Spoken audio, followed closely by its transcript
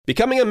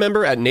Becoming a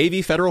member at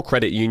Navy Federal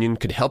Credit Union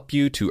could help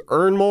you to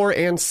earn more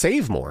and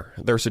save more.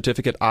 Their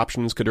certificate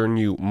options could earn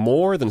you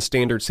more than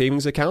standard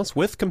savings accounts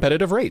with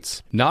competitive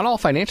rates. Not all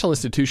financial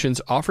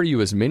institutions offer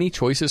you as many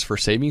choices for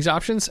savings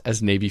options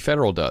as Navy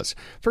Federal does.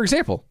 For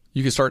example,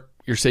 you can start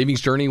your savings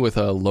journey with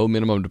a low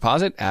minimum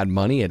deposit, add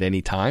money at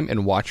any time,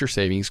 and watch your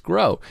savings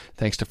grow.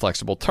 Thanks to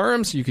flexible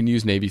terms, you can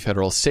use Navy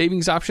Federal's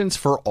savings options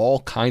for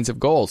all kinds of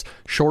goals,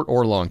 short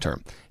or long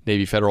term.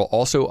 Navy Federal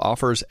also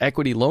offers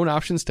equity loan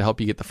options to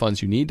help you get the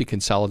funds you need to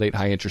consolidate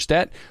high-interest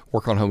debt,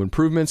 work on home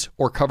improvements,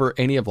 or cover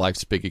any of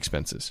life's big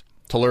expenses.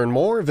 To learn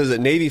more,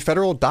 visit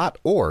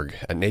NavyFederal.org.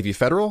 At Navy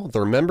Federal,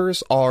 their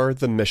members are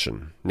the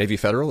mission. Navy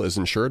Federal is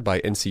insured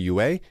by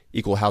NCUA,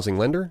 Equal Housing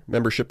Lender,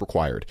 membership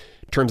required.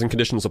 Terms and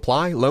conditions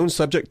apply, loans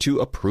subject to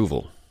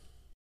approval.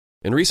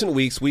 In recent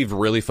weeks, we've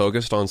really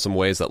focused on some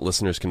ways that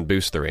listeners can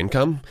boost their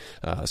income.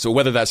 So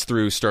whether that's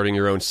through starting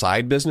your own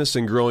side business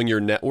and growing your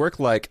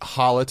network like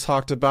Hala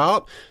talked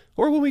about,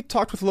 or when we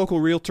talked with local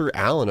realtor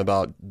Alan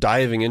about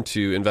diving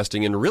into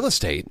investing in real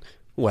estate,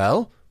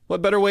 well,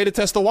 what better way to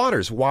test the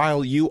waters?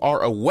 While you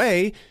are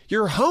away,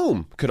 your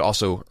home could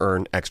also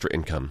earn extra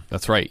income.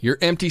 That's right. Your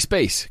empty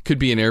space could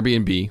be an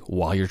Airbnb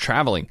while you're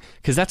traveling,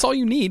 because that's all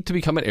you need to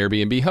become an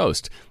Airbnb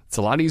host. It's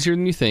a lot easier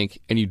than you think,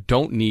 and you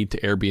don't need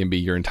to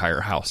Airbnb your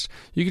entire house.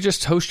 You could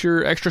just host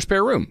your extra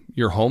spare room.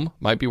 Your home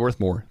might be worth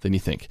more than you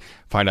think.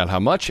 Find out how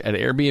much at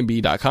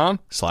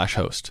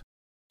airbnb.com/host.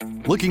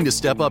 Looking to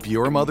step up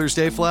your Mother's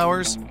Day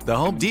flowers? The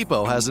Home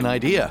Depot has an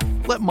idea.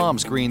 Let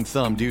Mom's green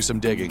thumb do some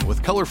digging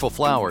with colorful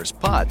flowers,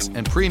 pots,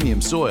 and premium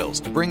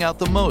soils to bring out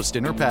the most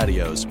in her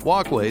patios,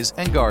 walkways,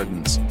 and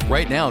gardens.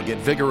 Right now,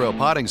 get Vigoro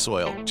potting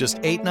soil, just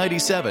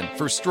 $8.97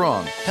 for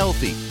strong,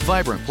 healthy,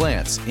 vibrant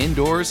plants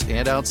indoors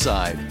and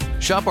outside.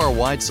 Shop our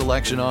wide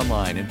selection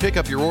online and pick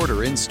up your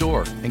order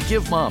in-store and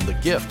give Mom the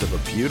gift of a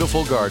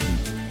beautiful garden.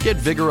 Get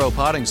Vigoro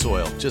potting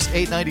soil, just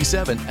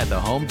 $8.97 at the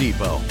Home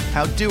Depot.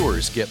 How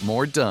doers get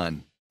more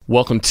done.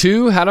 Welcome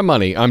to How to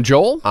Money. I'm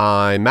Joel.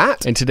 I'm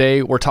Matt. And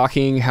today we're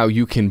talking how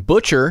you can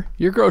butcher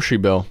your grocery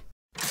bill.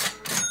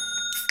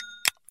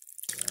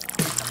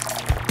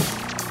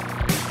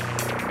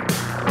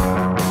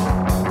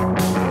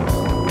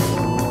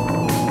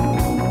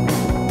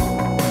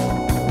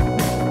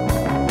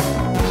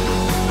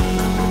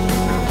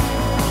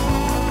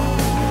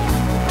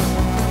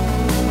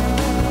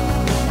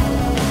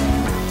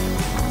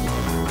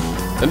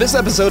 And this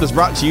episode is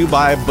brought to you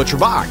by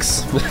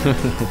ButcherBox.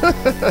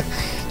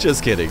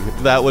 Just kidding.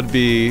 That would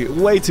be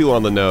way too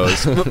on the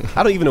nose.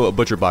 I don't even know what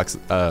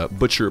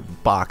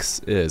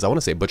ButcherBox is. I want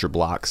to say Butcher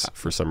Blocks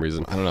for some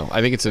reason. I don't know. I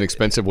think it's an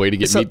expensive way to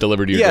get meat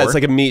delivered to your door. Yeah, it's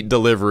like a meat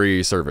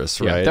delivery service,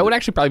 right? Yeah, that would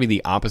actually probably be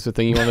the opposite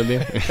thing you want to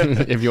do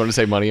if you want to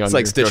save money on it's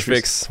like Stitch groceries.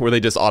 Fix, where they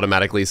just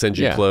automatically send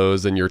you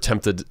clothes and you're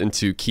tempted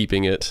into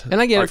keeping it. And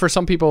I get it. For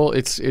some people,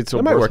 it's a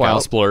worthwhile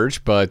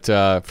splurge, but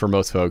for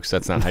most folks,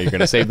 that's not how you're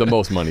going to save the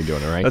most money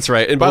doing it, right? That's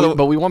right. And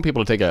but we want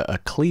people to take a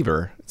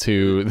cleaver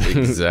to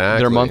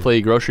their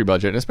monthly grocery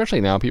budget, and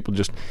especially now people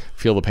just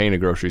feel the pain of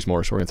groceries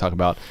more. So we're going to talk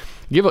about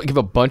give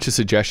a bunch of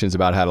suggestions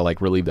about how to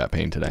relieve that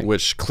pain today.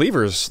 Which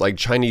cleavers, like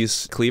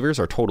Chinese cleavers,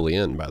 are totally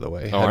in, by the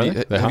way. Oh,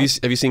 have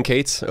you seen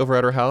Kate's over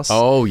at her house?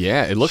 Oh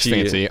yeah, it looks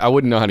fancy. I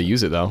wouldn't know how to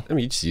use it though. I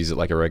mean, you just use it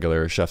like a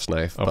regular chef's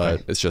knife,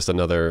 but it's just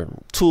another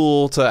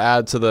tool to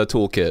add to the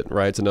toolkit,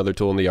 right? It's another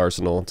tool in the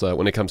arsenal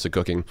when it comes to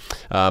cooking.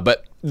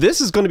 But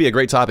this is going to be a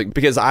great topic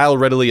because I'll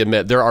readily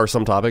admit there are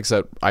some topics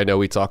that I know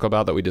we talk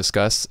about, that we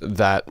discuss,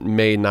 that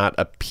may not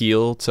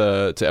appeal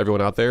to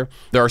everyone out there.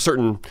 There are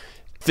certain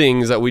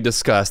things that we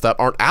discuss that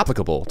aren't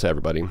applicable to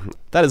everybody.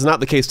 That is not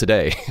the case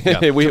today.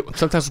 Yeah.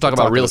 Sometimes we'll talk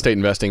about real estate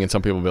investing and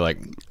some people will be like,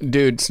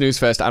 dude, snooze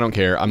fest, I don't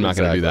care. I'm not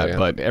going to do that. Yeah.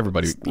 But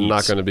everybody eats.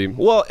 Not going to be.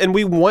 Well, and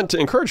we want to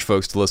encourage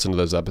folks to listen to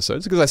those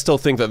episodes because I still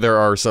think that there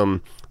are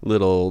some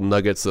little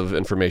nuggets of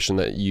information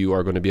that you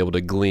are going to be able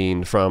to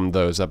glean from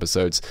those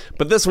episodes.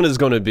 But this one is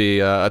going to be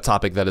a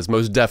topic that is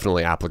most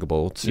definitely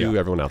applicable to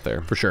everyone out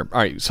there. For sure. All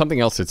right. Something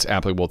else that's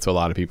applicable to a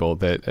lot of people,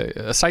 that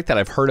a site that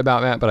I've heard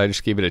about, Matt, but I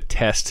just gave it a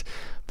test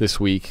this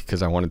week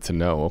because I wanted to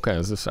know, okay,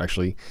 is this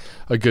actually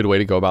a good way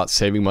to go about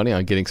saving money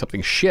on getting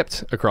something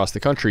shipped across the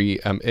country?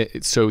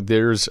 So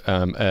there's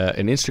an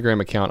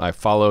Instagram account I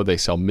follow. They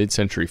sell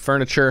mid-century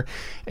furniture.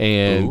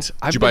 And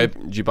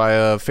Did you buy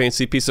a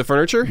fancy piece of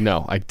furniture?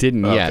 No, I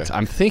didn't yet.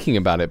 I'm thinking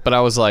about it, but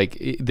I was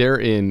like, they're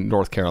in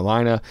North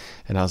Carolina,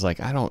 and I was like,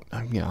 I'm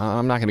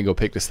not going to go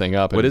pick this thing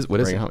up. What is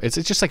it? Home. It's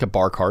just like a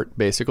bar cart,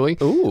 basically.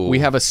 Ooh. We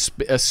have a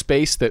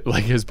space that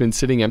has been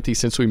sitting empty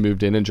since we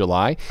moved in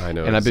July. I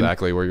know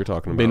exactly where you're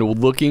talking about. Been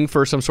looking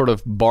for some sort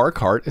of bar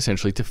cart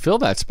essentially to fill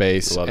that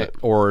space, Love it.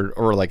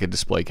 or like a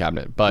display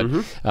cabinet. But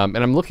and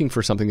I'm looking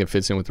for something that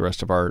fits in with the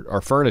rest of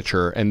our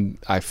furniture. And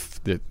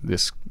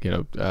this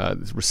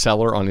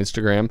seller on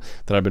Instagram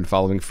that I've been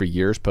following for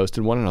years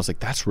posted one, and I was like,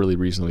 that's really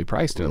reasonably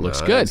priced and it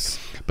looks good.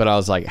 But I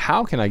was like,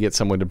 how can I get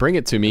someone to bring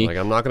it to me? Like,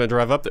 I'm not going to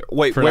drive up there.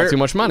 Wait, for not too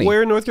much money.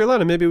 Where in North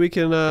Carolina? Maybe we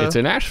can. It's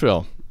in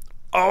Asheville.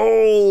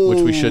 Oh,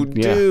 which we should,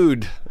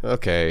 dude.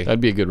 Okay, that'd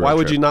be a good road Why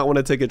would trip. you not want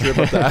to take a trip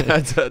up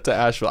to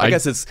Asheville? I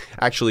guess it's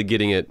actually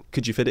getting it.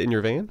 Could you fit it in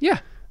your van? Yeah.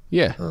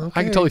 Yeah,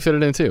 I can totally fit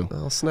it in too.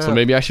 Oh, snap. So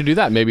maybe I should do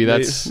that. Maybe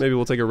that's maybe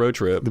we'll take a road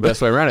trip. the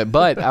best way around it.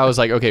 But I was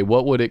like, okay,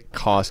 what would it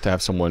cost to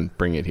have someone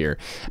bring it here?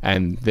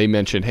 And they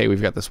mentioned, hey,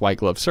 we've got this white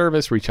glove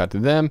service. Reach out to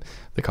them.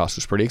 The cost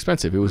was pretty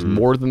expensive. It was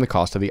more than the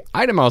cost of the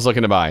item I was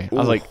looking to buy. I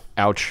was like,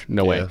 ouch,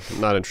 no way.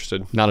 Not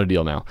interested. Not a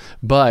deal now.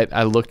 But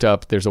I looked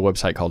up, there's a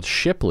website called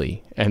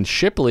Shipley, and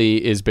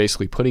Shipley is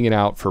basically putting it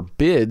out for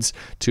bids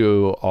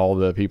to all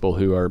the people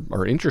who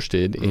are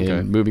interested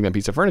in moving that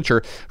piece of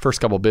furniture.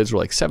 First couple bids were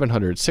like $700,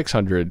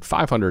 $600,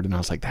 $500, and I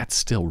was like, that's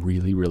still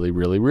really, really,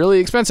 really, really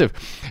expensive.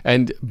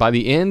 And by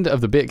the end of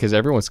the bid, because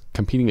everyone's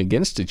competing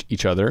against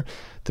each other,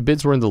 the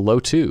bids were in the low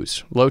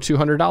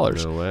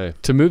 $200 No way.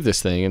 to move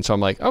this thing. And so I'm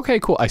like, okay,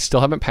 cool. I still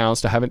haven't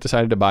pounced. I haven't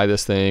decided to buy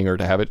this thing or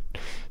to have it,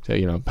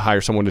 to,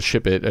 hire someone to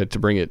ship it, to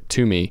bring it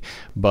to me.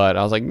 But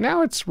I was like,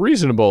 now it's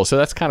reasonable. So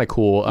that's kind of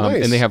cool.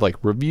 Nice. And they have like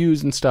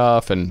reviews and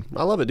stuff. And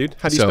I love it, dude.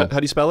 How do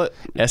you spell it?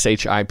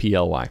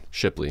 Shiply.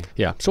 Shipley.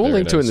 Yeah. So we'll Very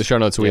link to it in the show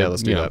notes. So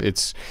let's do that.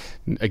 It's,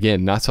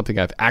 again, not something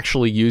I've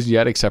actually used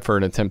yet, except for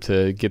an attempt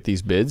to get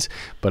these bids.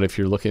 But if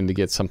you're looking to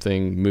get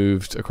something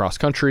moved across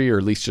country, or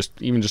at least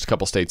just a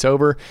couple states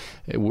over,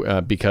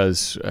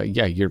 because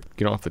you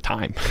don't have the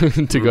time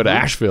to go to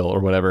Asheville or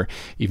whatever,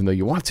 even though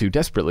you want to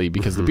desperately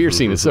because the beer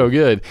scene is so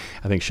good.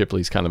 I think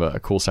Shipley's kind of a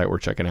cool site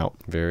worth checking out.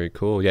 Very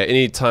cool. Yeah,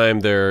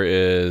 anytime there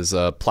is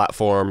a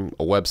platform,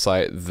 a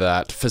website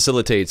that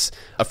facilitates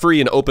a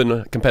free and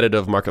open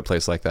competitive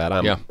marketplace like that,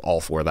 I'm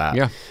all for that.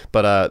 Yeah.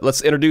 But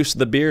let's introduce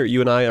the beer you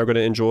and I are going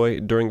to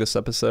enjoy during this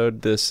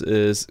episode. This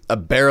is a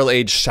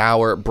barrel-aged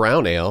sour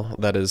brown ale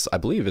that is, I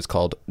believe, is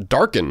called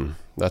Darken.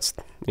 That's,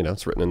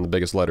 it's written in the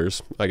biggest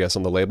letters, I guess,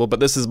 on the label. But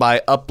this is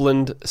by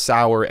Upland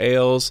Sour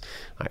Ales.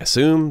 I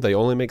assume they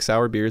only make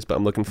sour beers, but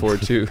I'm looking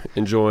forward to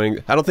enjoying.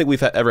 I don't think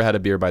we've ever had a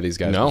beer by these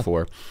guys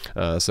before.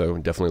 So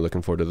definitely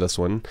looking forward to this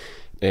one.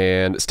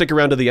 And stick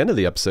around to the end of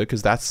the episode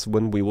because that's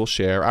when we will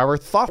share our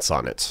thoughts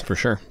on it. For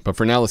sure. But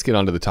for now, let's get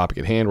on to the topic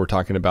at hand. We're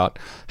talking about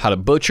how to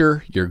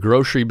butcher your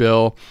grocery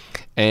bill.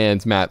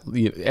 And Matt,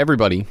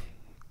 everybody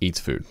eats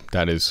food.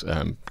 That is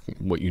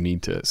what you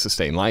need to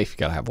sustain life. You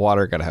got to have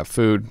water, got to have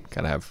food,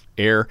 got to have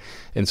air.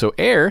 And so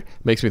air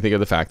makes me think of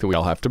the fact that we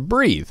all have to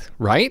breathe,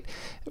 right?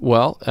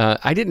 Well,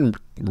 I didn't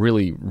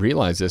really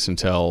realize this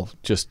until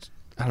just,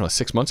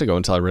 6 months ago,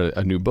 until I read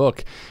a new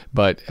book.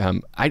 But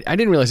I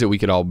didn't realize that we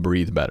could all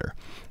breathe better.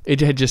 It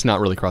had just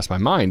not really crossed my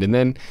mind. And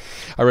then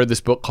I read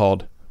this book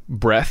called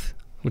Breath,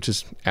 which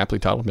is aptly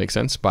titled, makes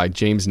sense, by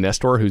James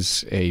Nestor,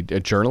 who's a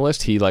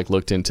journalist. He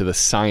looked into the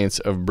science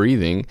of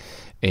breathing,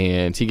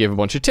 and he gave a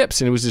bunch of tips.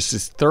 And it was just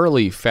this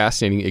thoroughly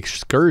fascinating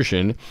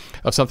excursion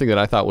of something that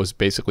I thought was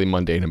basically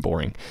mundane and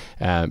boring,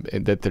 and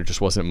that there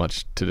just wasn't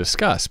much to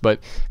discuss. But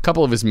a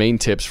couple of his main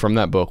tips from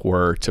that book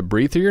were to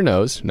breathe through your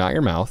nose, not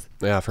your mouth.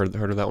 Yeah, I've heard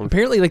of that one.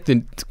 Apparently,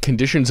 the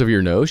conditions of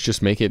your nose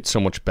just make it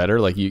so much better.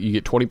 You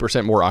get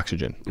 20% more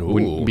oxygen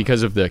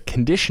because of the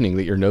conditioning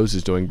that your nose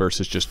is doing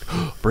versus just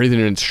breathing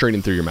it straight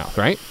in through your mouth,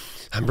 right?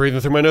 I'm breathing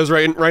through my nose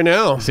right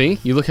now. See?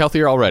 You look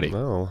healthier already.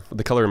 Oh,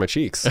 the color of my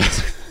cheeks.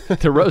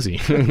 They're rosy.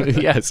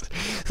 Yes.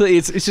 So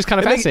it's just kind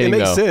of fascinating, It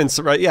makes sense,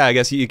 right? Yeah, I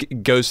guess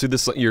it goes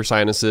through your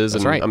sinuses.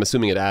 That's and right. I'm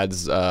assuming it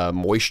adds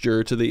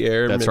moisture to the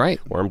air. That's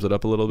right. Warms it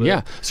up a little bit.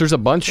 Yeah. So there's a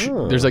bunch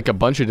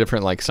of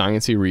different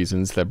sciencey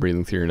reasons that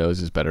breathing through your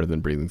nose is better than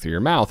breathing through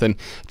your mouth. And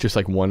just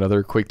one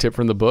other quick tip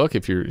from the book,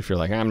 if you're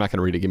like, I'm not going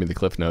to read it, give me the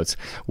cliff notes.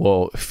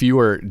 Well,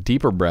 fewer,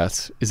 deeper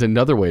breaths is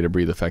another way to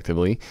breathe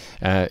effectively.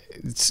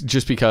 It's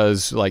just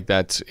because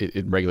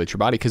it regulates your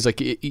body. Because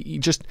you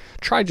just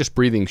try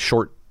breathing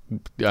short,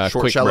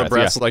 quick shallow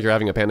breaths, yeah. like you're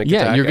having a panic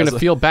attack. Yeah, you're going to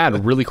feel feel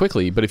bad really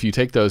quickly. But if you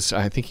take those,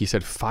 I think he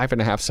said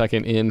 5.5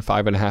 second in,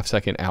 5.5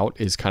 second out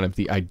is kind of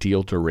the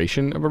ideal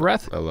duration of a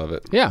breath. I love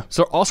it. Yeah,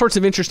 so all sorts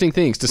of interesting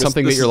things to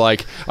something that you're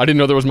like, I didn't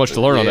know there was much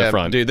to learn on that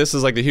front. Dude, this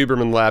is like the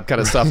Huberman Lab kind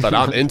of stuff that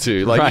I'm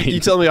into. Right. You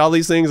tell me all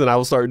these things and I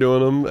will start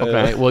doing them.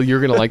 Okay, well, you're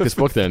going to like this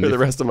book then. For the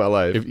rest of my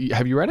life.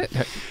 Have you read it?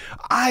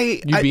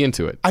 You'd be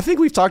into it. I think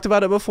we've talked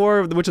about it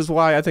before, which is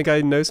why I think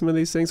I know some of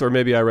these things, or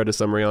maybe I read a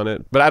summary on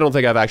it, but I don't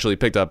think I've actually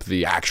picked up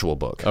the actual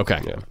book.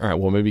 Okay. Yeah. All right.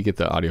 Well, maybe get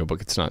the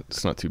audiobook. It's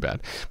not too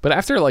bad. But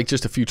after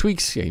just a few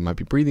tweaks, you might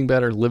be breathing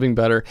better, living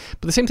better.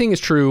 But the same thing is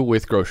true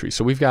with groceries.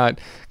 So we've got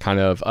kind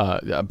of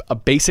a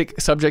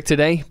basic subject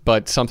today,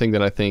 but something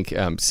that I think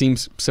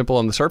seems simple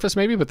on the surface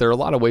maybe, but there are a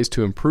lot of ways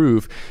to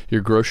improve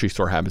your grocery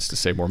store habits to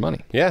save more money.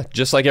 Yeah.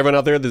 Just like everyone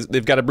out there,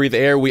 they've got to breathe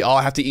air. We all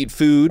have to eat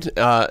food.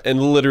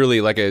 And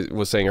literally, like I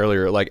was saying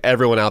earlier,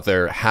 everyone out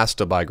there has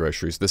to buy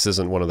groceries. This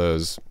isn't one of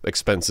those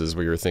expenses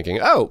where you're thinking,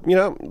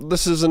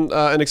 this isn't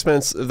an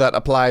expense that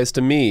applies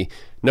to me.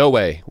 No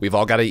way. We've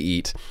all got to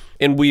eat.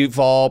 And we've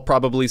all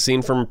probably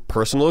seen from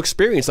personal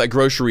experience that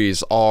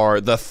groceries are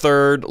the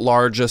third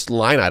largest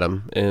line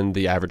item in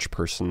the average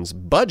person's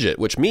budget,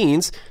 which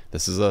means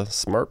this is a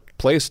smart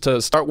place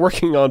to start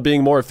working on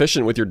being more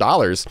efficient with your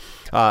dollars.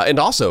 And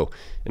also,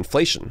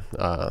 inflation.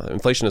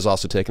 Inflation has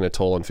also taken a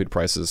toll on food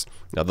prices.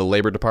 Now, the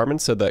Labor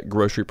Department said that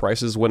grocery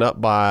prices went up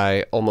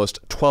by almost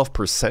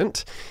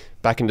 12%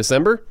 back in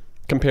December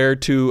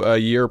compared to a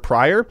year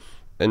prior.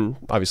 and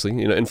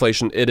obviously,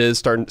 inflation, it is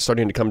starting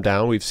to come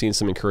down. We've seen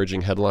some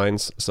encouraging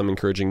headlines, some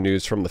encouraging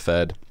news from the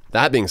Fed.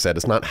 That being said,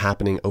 it's not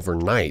happening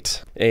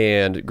overnight,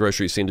 and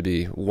groceries seem to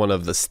be one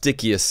of the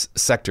stickiest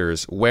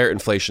sectors where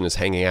inflation is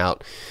hanging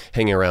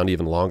around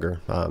even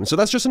longer. So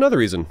that's just another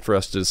reason for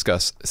us to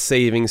discuss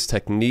savings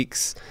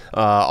techniques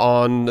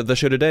on the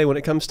show today when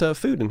it comes to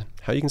food and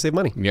how you can save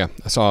money. Yeah,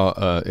 I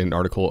saw an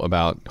article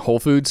about Whole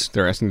Foods.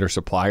 They're asking their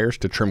suppliers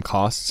to trim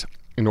costs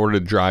in order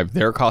to drive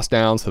their costs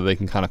down so they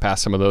can kind of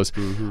pass some of those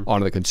on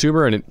to the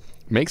consumer. And it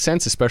makes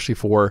sense, especially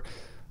for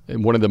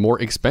one of the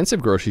more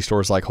expensive grocery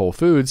stores like Whole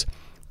Foods.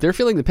 They're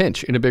feeling the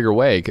pinch in a bigger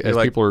way as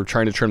people are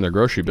trying to trim their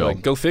grocery bill.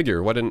 Go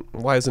figure.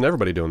 Why isn't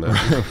everybody doing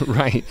that?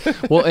 Right.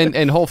 Well,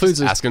 and Whole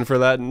Foods is asking for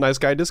that nice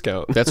guy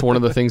discount. That's one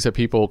of the things that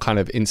people kind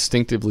of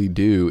instinctively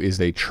do is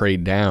they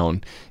trade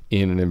down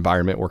in an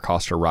environment where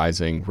costs are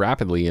rising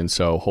rapidly. And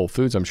so Whole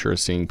Foods, I'm sure,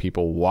 is seeing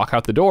people walk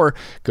out the door,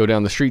 go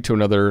down the street to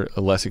another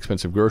less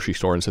expensive grocery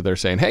store. And so they're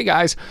saying, hey,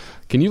 guys,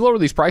 can you lower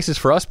these prices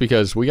for us?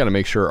 Because we got to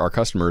make sure our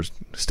customers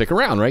stick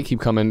around, right?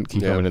 Keep coming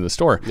in the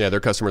store. Yeah, their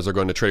customers are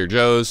going to Trader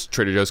Joe's.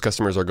 Trader Joe's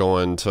customers are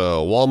going to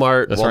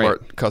Walmart. That's Walmart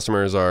right.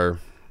 Customers are...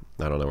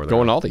 I don't know where they're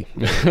going Aldi.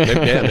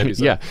 Maybe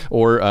so. Yeah,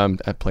 or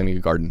planting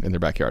a garden in their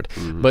backyard.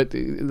 But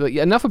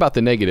enough about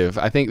the negative.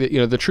 I think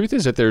that the truth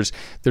is that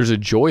there's a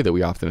joy that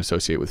we often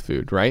associate with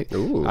food, right?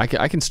 Ooh. I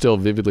can still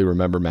vividly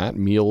remember, Matt,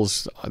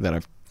 meals that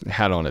I've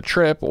had on a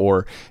trip,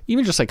 or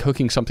even just like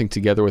cooking something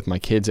together with my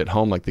kids at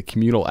home, like the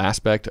communal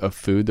aspect of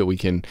food that we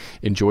can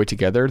enjoy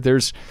together.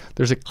 There's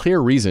a clear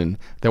reason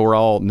that we're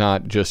all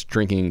not just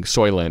drinking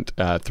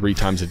Soylent 3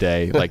 times a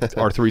day. Like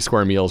our 3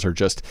 square meals are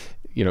just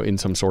in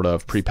some sort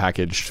of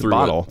prepackaged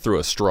bottle. Through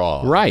a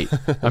straw. Right.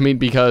 I mean,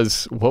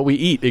 because what we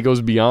eat, it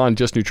goes beyond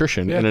just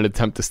nutrition in an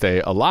attempt to stay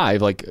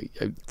alive. Like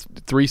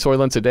 3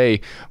 Soylents a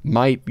day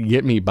might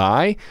get me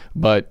by,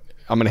 but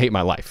I'm going to hate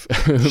my life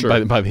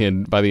by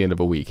the end of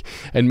a week.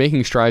 And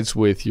making strides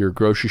with your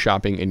grocery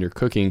shopping and your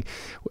cooking,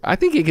 I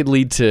think it could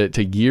lead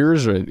to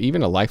years or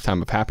even a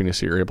lifetime of happiness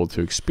that you're able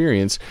to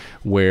experience,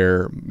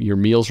 where your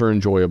meals are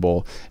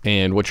enjoyable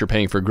and what you're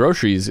paying for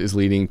groceries is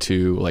leading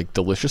to like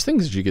delicious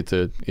things that you get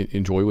to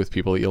enjoy with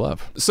people that you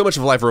love. So much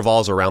of life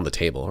revolves around the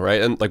table,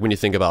 right? And like when you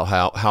think about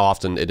how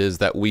often it is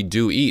that we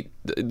do eat,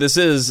 this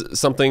is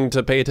something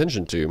to pay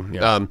attention to.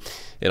 Yeah.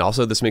 And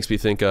also this makes me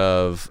think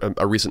of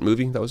a recent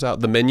movie that was out,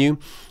 The Menu,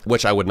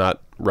 which I would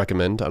not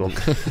recommend.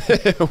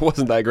 It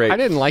wasn't that great. I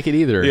didn't like it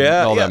either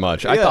that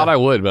much. I thought I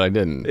would, but I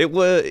didn't. It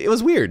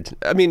was weird.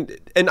 I mean,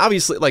 and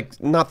obviously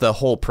like not the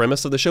whole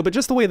premise of the show, but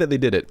just the way that they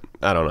did it.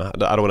 I don't know.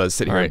 I don't want to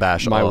sit here and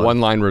bash my on.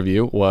 one-line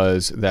review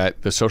was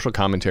that the social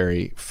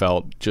commentary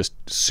felt just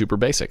super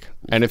basic.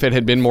 And if it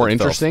had been more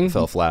interesting,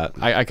 fell flat.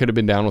 I could have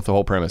been down with the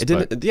whole premise. It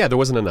didn't. Yeah, there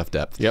wasn't enough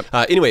depth. Yep.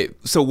 Anyway,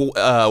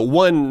 so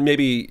one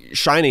maybe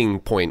shining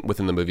point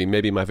within the movie,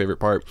 maybe my favorite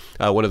part,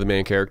 one of the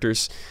main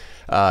characters,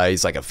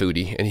 he's like a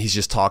foodie, and he's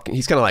just talking.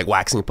 He's kind of like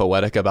waxing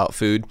poetic about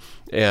food,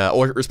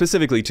 or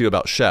specifically too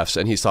about chefs.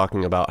 And he's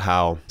talking about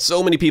how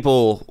so many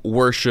people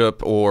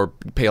worship or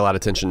pay a lot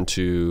of attention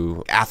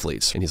to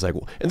athletes, and he's like,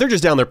 and they're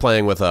just down there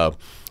playing with a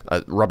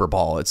rubber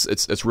ball.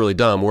 It's really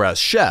dumb. Whereas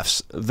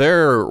chefs,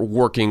 they're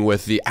working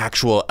with the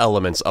actual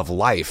elements of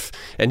life.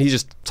 And he's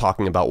just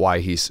talking about why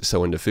he's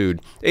so into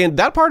food. And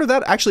that part of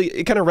that actually,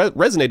 it kind of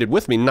resonated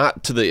with me,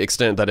 not to the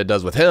extent that it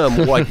does with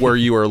him, like where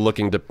you are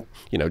looking to,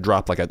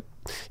 drop like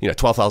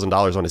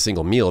 $12,000 on a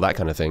single meal, that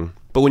kind of thing.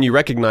 But when you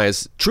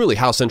recognize truly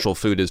how central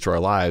food is to our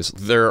lives,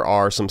 there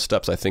are some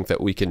steps I think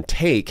that we can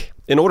take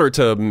in order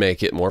to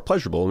make it more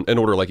pleasurable, in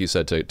order, like you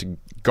said, to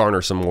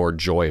garner some more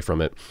joy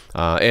from it.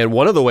 And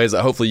one of the ways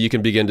that hopefully you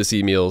can begin to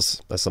see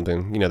meals as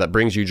something, that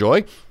brings you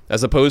joy,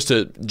 as opposed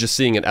to just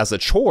seeing it as a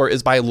chore,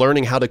 is by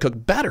learning how to cook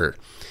better.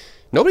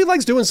 Nobody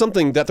likes doing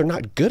something that they're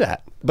not good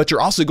at, but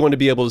you're also going to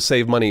be able to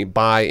save money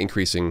by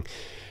increasing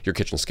your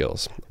kitchen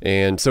skills.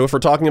 And so if we're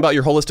talking about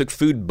your holistic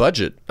food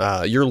budget,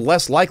 you're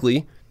less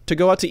likely to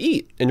go out to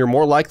eat, and you're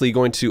more likely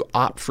going to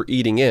opt for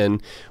eating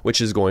in, which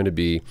is going to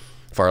be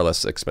far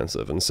less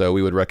expensive. And so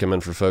we would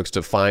recommend for folks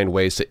to find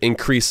ways to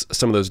increase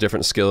some of those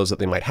different skills that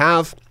they might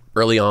have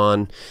early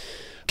on.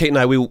 Kate and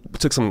I, we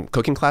took some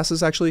cooking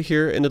classes actually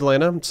here in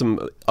Atlanta,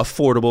 some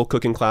affordable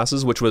cooking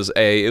classes, which was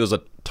it was a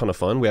ton of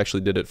fun. We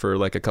actually did it for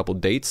like a couple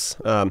dates.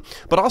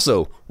 But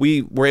also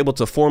we were able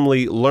to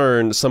formally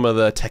learn some of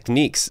the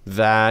techniques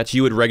that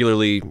you would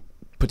regularly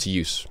put to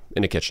use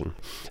in a kitchen.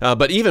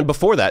 But even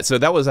before that, so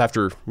that was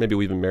after maybe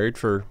we've been married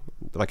for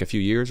like a few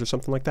years or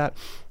something like that.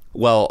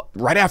 Well,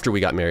 right after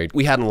we got married,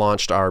 we hadn't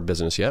launched our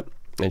business yet,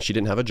 and she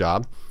didn't have a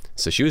job.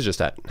 So she was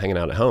just hanging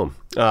out at home.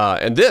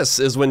 And this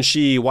is when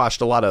she watched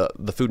a lot of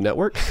the Food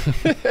Network.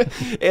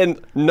 And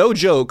no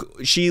joke,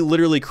 she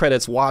literally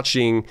credits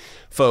watching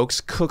folks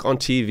cook on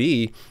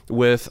TV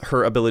with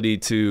her ability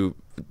to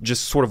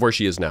just sort of where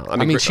she is now.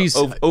 I mean she's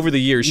over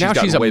the years, she's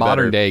gotten she's a way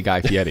modern better. day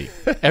Guy Fieri.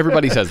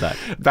 Everybody says that.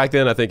 Back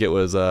then, I think it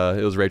was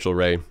Rachel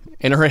Ray.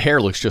 And her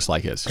hair looks just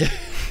like his.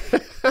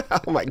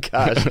 Oh my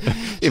gosh.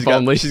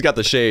 She's got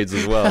the shades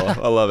as well.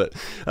 I love it.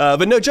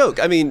 But no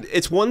joke. I mean,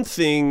 it's one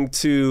thing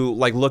to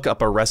like look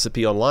up a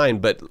recipe online,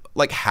 but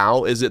like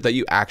how is it that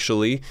you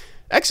actually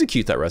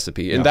execute that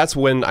recipe? And that's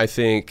when I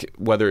think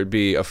whether it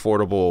be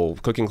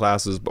affordable cooking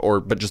classes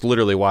but just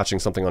literally watching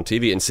something on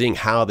TV and seeing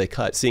how they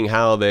cut, seeing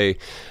how they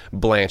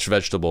blanch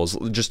vegetables,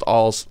 just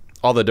all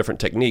the different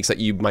techniques that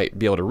you might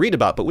be able to read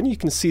about, but when you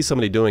can see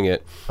somebody doing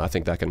it, I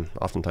think that can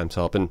oftentimes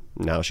help. And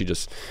now she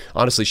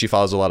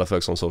follows a lot of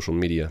folks on social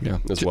media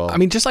as well. I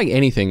mean, just like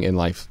anything in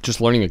life, just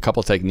learning a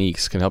couple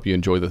techniques can help you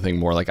enjoy the thing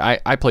more. Like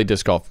I play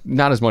disc golf,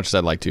 not as much as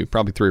I'd like to,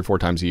 probably 3 or 4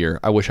 times a year.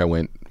 I wish I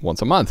went once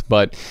a month,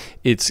 but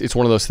it's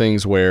one of those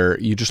things where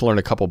you just learn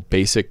a couple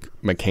basic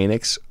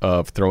mechanics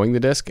of throwing the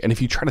disc, and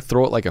if you try to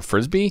throw it like a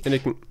Frisbee,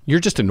 you're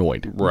just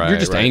annoyed. You're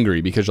just angry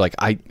because you're like,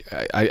 I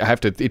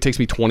have to, it takes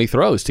me 20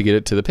 throws to get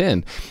it to the pin.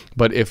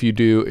 But if you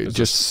do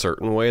just a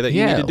certain way that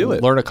you need to do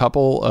it, learn a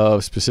couple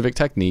of specific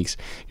techniques,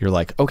 you're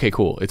like, okay,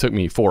 cool. It took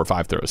me 4 or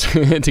 5 throws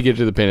to get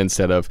to the pin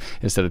instead of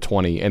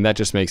 20, and that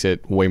just makes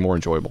it way more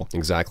enjoyable.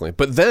 Exactly.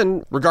 But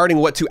then regarding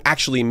what to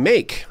actually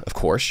make, of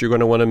course, you're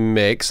going to want to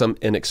make some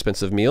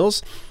inexpensive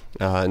meals.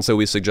 And so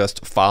we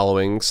suggest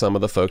following some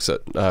of the folks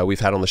that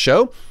we've had on the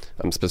show.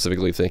 I'm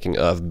specifically thinking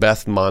of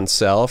Beth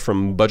Monsell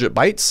from Budget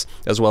Bites,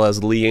 as well as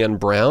Leanne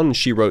Brown.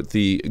 She wrote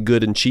the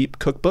Good and Cheap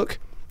cookbook.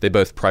 They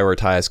both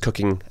prioritize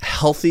cooking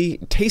healthy,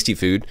 tasty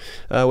food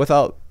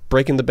without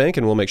breaking the bank,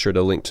 and we'll make sure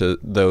to link to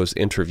those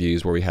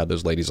interviews where we had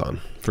those ladies on.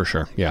 For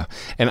sure, yeah.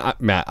 And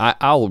Matt,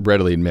 I'll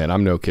readily admit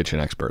I'm no kitchen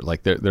expert.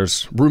 Like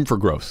there's room for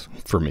growth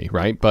for me,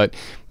 right? But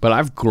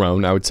I've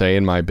grown, I would say,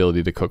 in my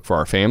ability to cook for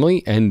our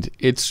family, and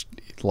it's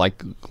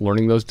like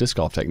learning those disc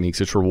golf techniques.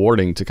 It's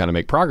rewarding to kind of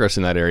make progress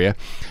in that area.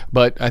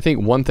 But I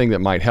think one thing that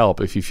might help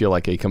if you feel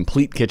like a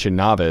complete kitchen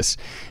novice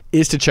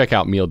is to check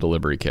out meal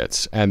delivery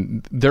kits.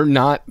 And they're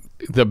not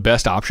the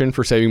best option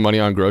for saving money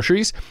on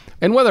groceries.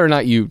 And whether or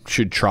not you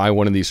should try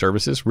one of these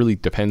services really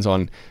depends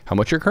on how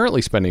much you're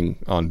currently spending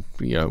on,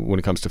 when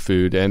it comes to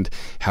food and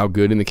how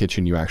good in the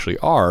kitchen you actually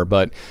are.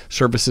 But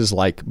services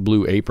like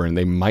Blue Apron,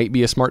 they might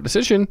be a smart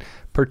decision,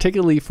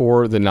 particularly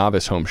for the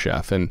novice home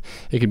chef. And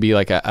it can be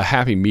like a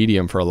happy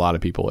medium for a lot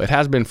of people. It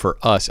has been for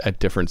us at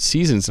different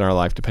seasons in our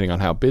life, depending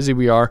on how busy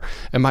we are.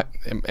 And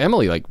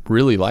Emily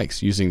really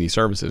likes using these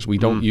services. We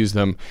don't use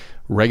them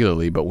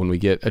regularly, but when we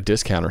get a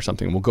discount or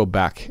something, we'll go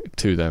back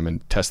to them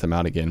and test them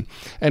out again.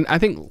 And I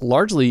think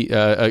largely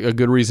a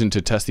good reason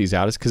to test these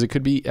out is because it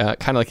could be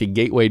kind of like a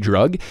gateway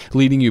drug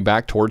leading you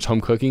back towards home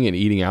cooking and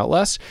eating out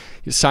less.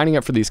 Signing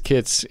up for these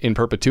kits in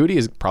perpetuity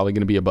is probably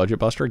going to be a budget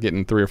buster,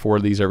 getting 3 or 4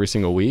 of these every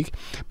single week,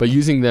 but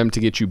using them to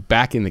get you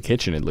back in the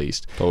kitchen at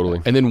least.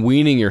 Totally. And then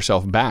weaning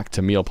yourself back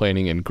to meal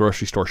planning and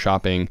grocery store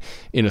shopping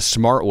in a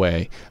smart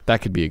way,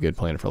 that could be a good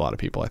plan for a lot of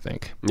people, I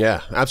think.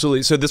 Yeah,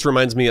 absolutely. So this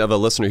reminds me of a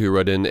listener who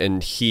wrote in,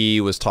 and he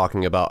was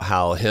talking about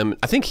how him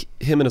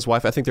and his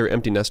wife, I think they're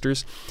empty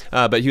nesters,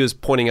 but he was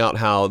pointing out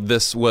how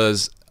this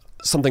was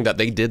something that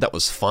they did that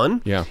was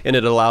fun, and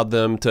it allowed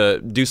them to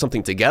do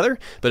something together,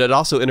 but it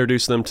also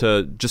introduced them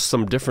to just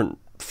some different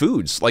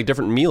foods, like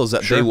different meals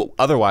that they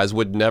otherwise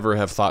would never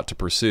have thought to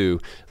pursue,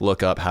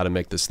 look up how to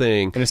make this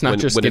thing. And it's not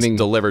just when getting it's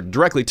delivered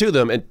directly to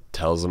them, it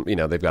tells them,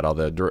 they've got all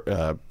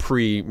the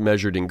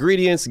pre-measured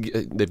ingredients,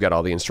 they've got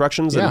all the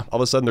instructions, and all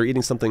of a sudden they're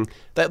eating something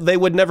that they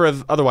would never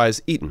have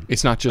otherwise eaten.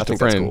 It's not just a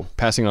friend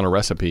passing on a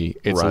recipe.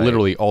 It's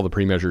literally all the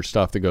pre-measured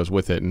stuff that goes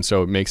with it. And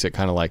so it makes it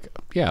kind of like,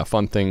 a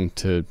fun thing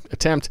to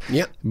attempt.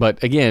 Yeah.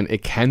 But again,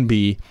 it can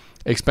be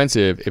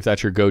expensive if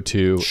that's your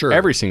go-to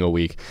every single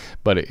week,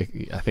 but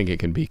I think it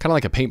can be kind of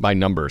like a paint by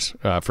numbers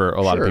for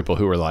a lot of people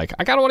who are like,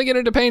 I kind of want to get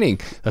into painting.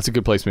 That's a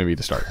good place maybe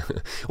to start.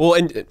 Well,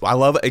 and I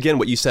love again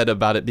what you said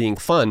about it being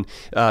fun,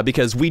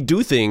 because we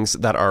do things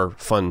that are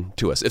fun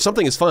to us. If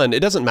something is fun, it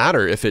doesn't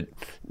matter if it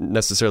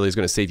necessarily is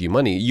going to save you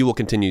money. You will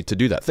continue to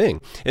do that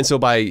thing. And so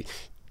by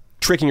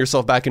tricking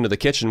yourself back into the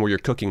kitchen where you're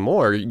cooking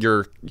more,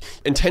 you're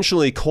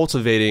intentionally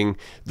cultivating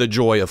the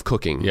joy of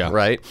cooking,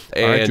 right?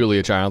 All right,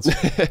 Julia Childs.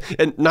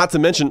 And not to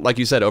mention, like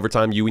you said, over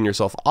time you wean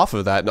yourself off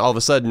of that, and all of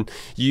a sudden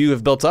you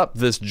have built up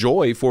this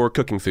joy for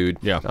cooking food.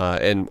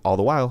 And all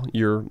the while,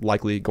 you're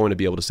likely going to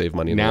be able to save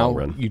money in the long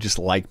run. Now you just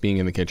like being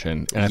in the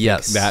kitchen, and I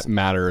think that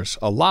matters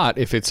a lot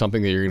if it's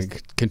something that you're going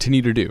to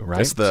continue to do,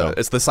 right? It's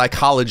the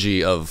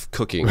psychology of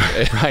cooking,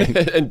 right?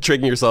 And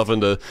tricking yourself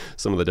into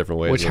some of the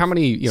different ways. Which how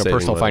many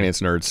personal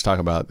finance nerds talk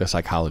about the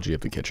psychology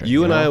of the kitchen?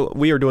 You and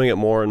we are doing it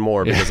more and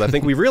more because I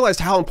think we've realized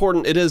how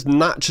important it is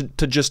not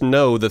to just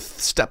know the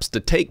steps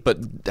to take, but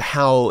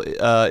how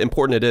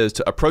important it is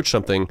to approach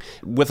something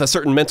with a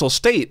certain mental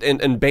state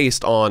and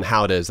based on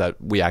how it is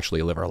that we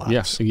actually live our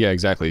lives. Yeah,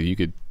 exactly. You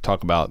could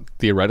talk about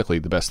theoretically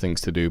the best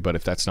things to do, but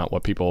if that's not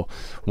what people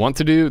want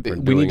to do,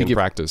 we need to give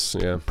practice.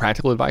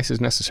 Practical advice is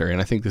necessary. And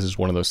I think this is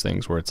one of those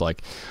things where it's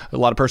like a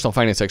lot of personal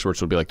finance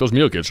experts would be like, those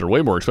meal kits are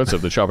way more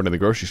expensive than shopping in the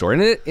grocery store.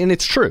 And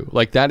it's true.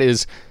 Like that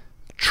is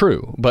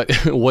true, but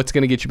what's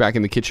going to get you back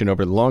in the kitchen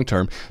over the long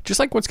term? Just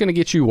like what's going to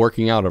get you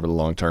working out over the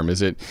long term?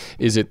 Is it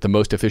the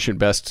most efficient,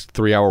 best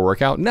 3-hour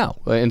workout? No.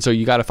 And so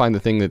you got to find the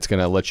thing that's going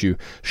to let you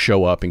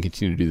show up and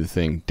continue to do the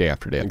thing day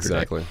after day after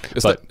Exactly.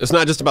 day. It's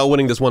not just about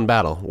winning this one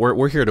battle.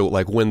 We're here to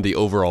like win the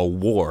overall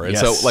war. And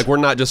Yes. so like we're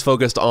not just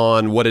focused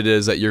on what it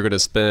is that you're going to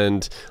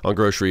spend on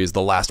groceries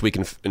the last week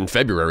in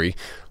February.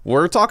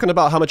 We're talking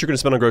about how much you're going to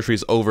spend on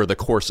groceries over the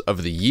course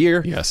of the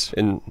year. Yes.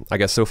 And I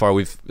guess so far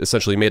we've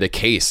essentially made a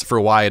case for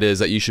why it is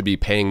that you should be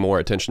paying more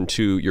attention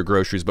to your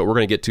groceries. But we're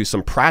going to get to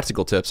some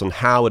practical tips on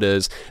how it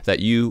is that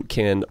you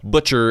can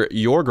butcher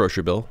your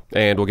grocery bill.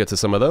 And we'll get to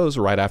some of those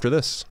right after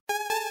this.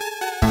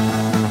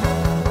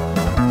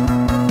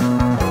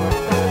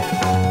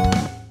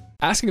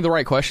 Asking the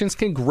right questions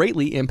can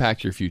greatly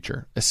impact your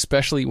future,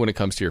 especially when it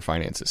comes to your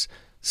finances.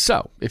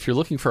 So, if you're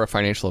looking for a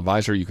financial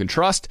advisor you can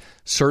trust,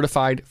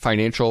 certified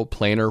financial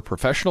planner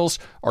professionals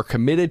are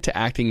committed to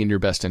acting in your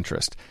best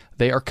interest.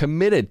 They are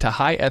committed to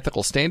high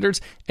ethical standards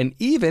and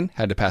even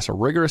had to pass a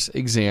rigorous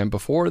exam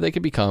before they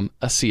could become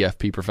a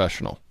CFP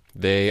professional.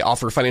 They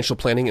offer financial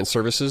planning and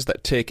services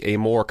that take a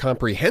more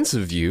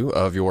comprehensive view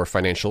of your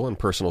financial and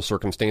personal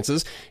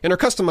circumstances and are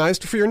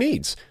customized for your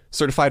needs.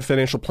 Certified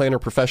financial planner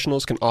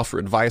professionals can offer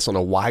advice on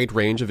a wide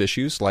range of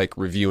issues like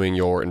reviewing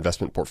your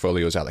investment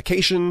portfolio's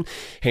allocation,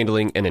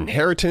 handling an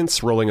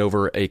inheritance, rolling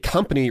over a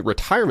company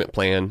retirement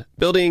plan,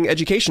 building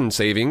education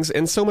savings,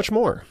 and so much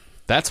more.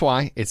 That's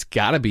why it's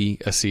got to be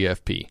a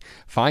CFP.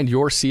 Find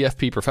your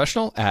CFP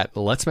professional at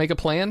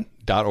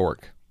letsmakeaplan.org.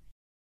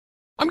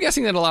 I'm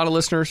guessing that a lot of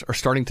listeners are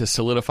starting to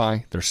solidify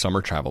their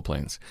summer travel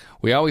plans.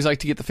 We always like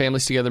to get the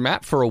families together,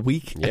 Matt, for a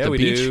week at the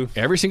beach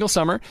every single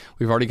summer.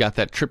 We've already got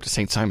that trip to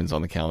St. Simon's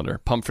on the calendar.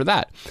 Pumped for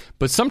that.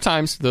 But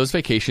sometimes those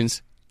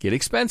vacations get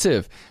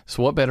expensive.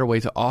 So what better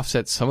way to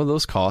offset some of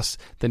those costs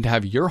than to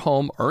have your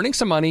home earning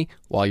some money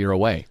while you're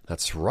away?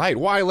 That's right.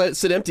 Why let it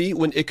sit empty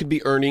when it could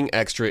be earning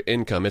extra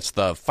income? It's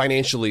the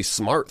financially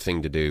smart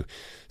thing to do.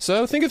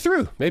 So think it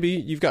through. Maybe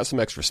you've got some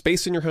extra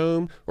space in your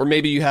home, or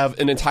maybe you have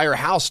an entire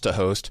house to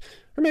host,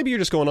 or maybe you're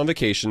just going on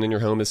vacation and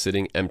your home is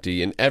sitting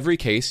empty. In every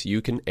case, you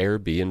can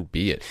Airbnb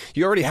it.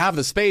 You already have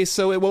the space,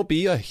 so it won't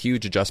be a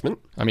huge adjustment.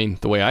 I mean,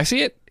 the way I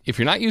see it, if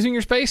you're not using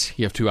your space,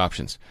 you have two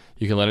options.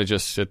 You can let it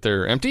just sit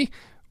there empty,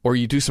 or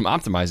you do some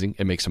optimizing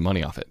and make some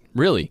money off it.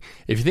 Really,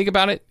 if you think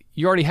about it,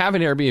 you already have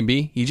an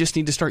Airbnb. You just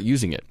need to start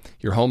using it.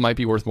 Your home might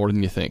be worth more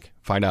than you think.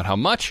 Find out how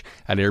much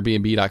at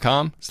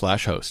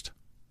airbnb.com/host.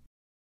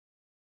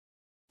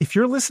 If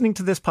you're listening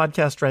to this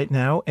podcast right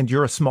now and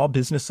you're a small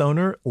business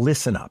owner,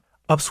 listen up.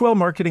 Upswell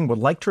Marketing would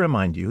like to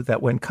remind you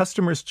that when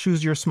customers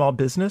choose your small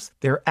business,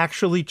 they're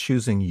actually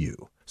choosing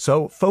you.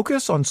 So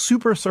focus on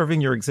super serving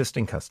your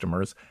existing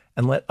customers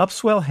and let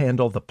Upswell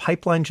handle the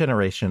pipeline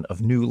generation of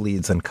new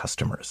leads and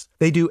customers.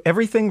 They do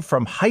everything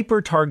from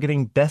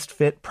hyper-targeting best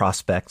fit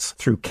prospects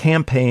through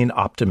campaign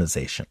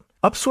optimization.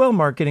 Upswell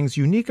Marketing's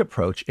unique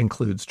approach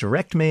includes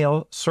direct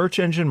mail, search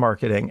engine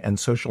marketing, and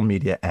social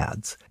media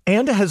ads,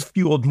 and has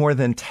fueled more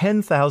than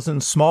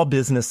 10,000 small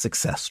business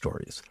success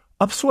stories.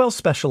 Upswell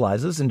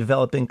specializes in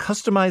developing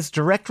customized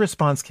direct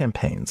response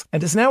campaigns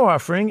and is now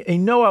offering a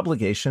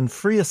no-obligation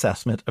free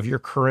assessment of your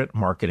current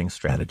marketing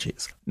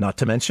strategies. Not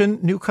to mention,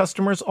 new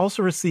customers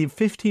also receive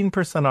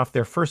 15% off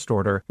their first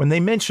order when they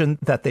mention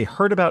that they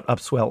heard about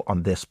Upswell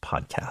on this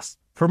podcast.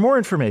 For more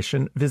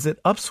information,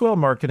 visit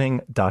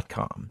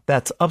upswellmarketing.com.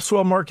 That's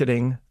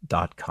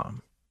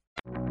upswellmarketing.com.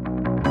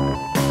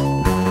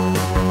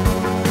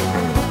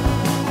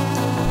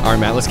 All right,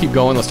 Matt, let's keep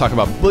going. Let's talk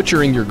about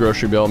butchering your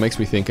grocery bill. It makes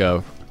me think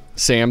of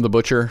Sam the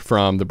Butcher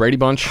from the Brady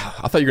Bunch.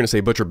 I thought you were going to say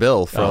Butcher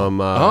Bill from...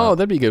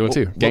 that'd be a good one,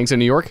 too. Gangs of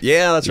New York?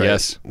 Yeah, that's right.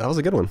 Yes. That was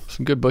a good one.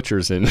 Some good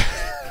butchers in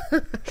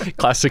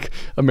classic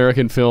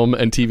American film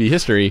and TV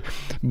history.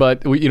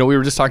 But we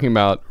were just talking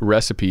about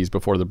recipes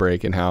before the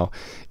break and how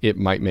it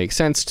might make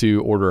sense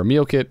to order a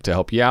meal kit to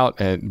help you out.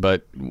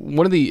 But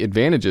one of the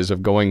advantages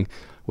of going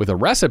with a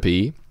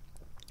recipe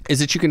is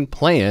that you can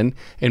plan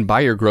and buy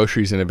your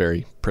groceries in a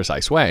very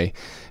precise way.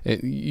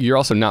 You're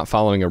also not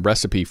following a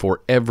recipe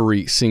for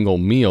every single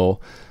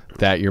meal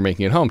that you're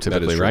making at home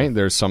typically, right?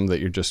 There's some that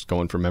you're just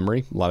going from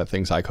memory. A lot of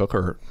things I cook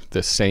are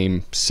the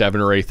same 7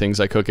 or 8 things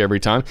I cook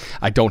every time.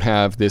 I don't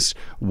have this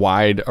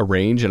wide a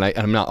range, and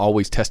I'm not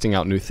always testing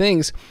out new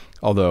things,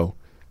 although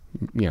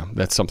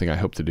that's something I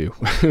hope to do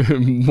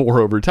more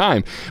over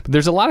time. But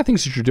there's a lot of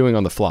things that you're doing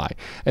on the fly.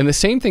 And the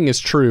same thing is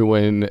true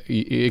when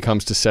it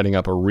comes to setting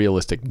up a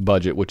realistic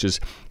budget, which is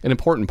an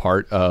important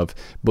part of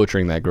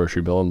butchering that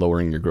grocery bill and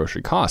lowering your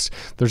grocery costs.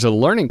 There's a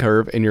learning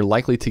curve, and you're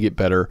likely to get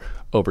better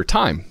over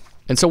time.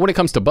 And so when it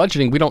comes to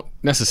budgeting, we don't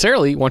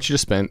necessarily want you to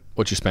spend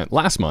what you spent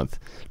last month.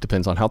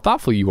 Depends on how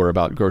thoughtful you were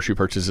about grocery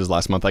purchases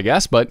last month, I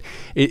guess. But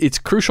it's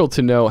crucial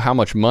to know how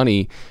much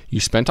money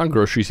you spent on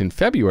groceries in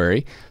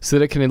February so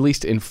that it can at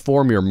least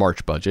inform your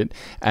March budget.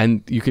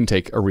 And you can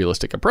take a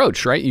realistic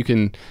approach, right? You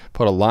can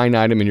put a line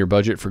item in your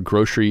budget for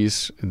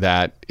groceries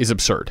that is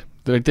absurd.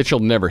 that you'll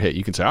never hit.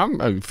 You can say, I'm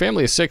a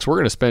family of 6, we're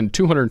going to spend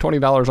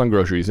 $220 on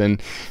groceries.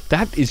 And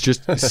that is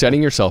just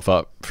setting yourself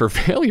up for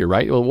failure,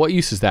 right? Well, what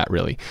use is that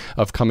really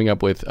of coming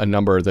up with a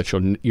number that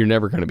you're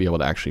never going to be able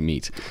to actually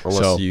meet?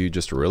 Unless you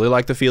just really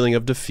like the feeling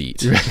of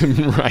defeat.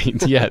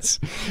 Right, yes.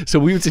 So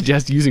we would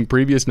suggest using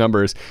previous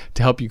numbers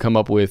to help you come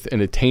up with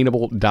an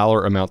attainable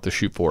dollar amount to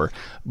shoot for.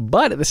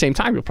 But at the same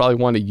time, you'll probably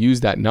want to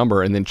use that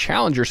number and then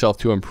challenge yourself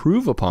to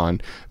improve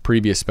upon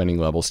previous spending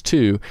levels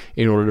too,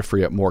 in order to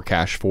free up more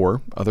cash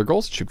for other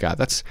goals that you've got.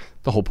 That's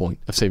the whole point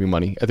of saving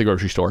money at the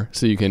grocery store,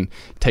 so you can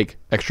take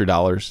extra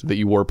dollars that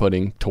you were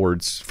putting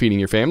towards feeding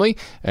your family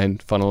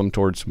and funnel them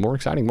towards more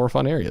exciting, more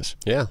fun areas.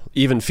 Yeah,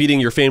 even feeding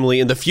your family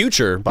in the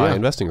future by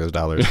investing those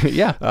dollars.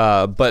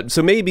 Yeah. But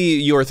so maybe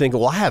you're thinking,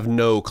 well, I have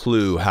no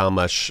clue how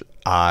much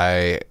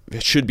I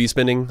should be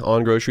spending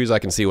on groceries. I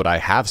can see what I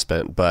have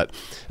spent. But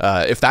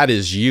if that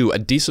is you, a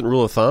decent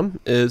rule of thumb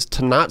is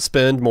to not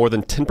spend more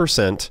than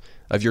 10%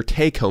 of your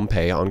take-home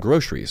pay on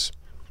groceries.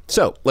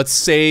 So let's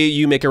say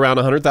you make around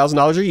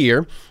 $100,000 a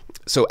year.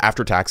 So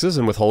after taxes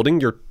and withholding,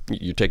 you're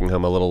taking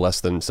home a little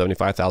less than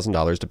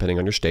 $75,000 depending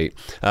on your state.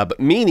 But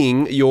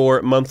meaning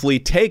your monthly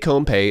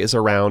take-home pay is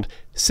around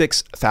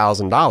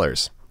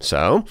 $6,000.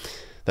 So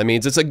that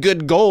means it's a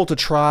good goal to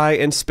try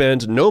and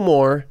spend no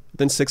more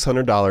than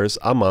 $600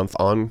 a month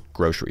on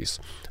groceries.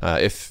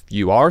 If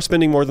you are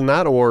spending more than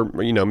that, or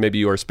maybe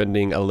you are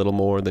spending a little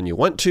more than you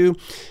want to,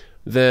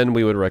 then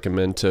we would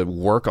recommend to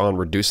work on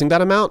reducing that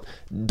amount.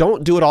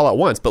 Don't do it all at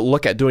once, but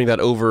look at doing that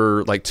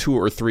over like 2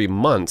 or 3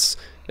 months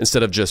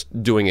instead of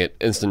just doing it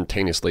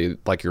instantaneously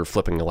like you're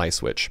flipping a light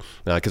switch.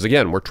 Because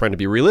again, we're trying to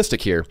be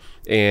realistic here,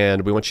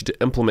 and we want you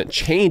to implement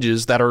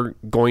changes that are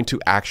going to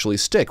actually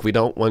stick. We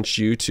don't want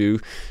you to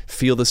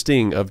feel the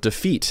sting of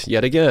defeat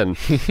yet again.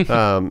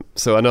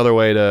 So another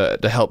way to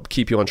help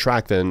keep you on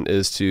track then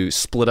is to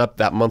split up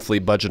that monthly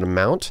budget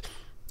amount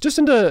just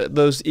into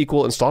those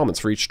equal installments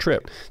for each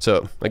trip.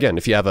 So again,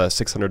 if you have a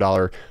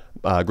 $600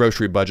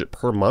 grocery budget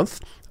per month,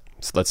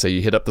 so let's say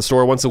you hit up the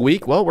store once a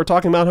week, well, we're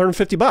talking about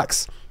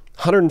 $150.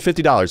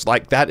 $150.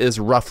 Like, that is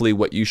roughly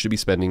what you should be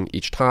spending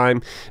each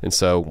time. And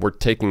so we're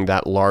taking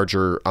that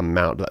larger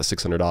amount, that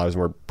 $600, and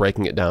we're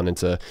breaking it down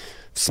into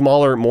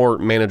smaller, more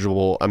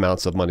manageable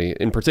amounts of money,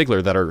 in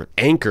particular, that are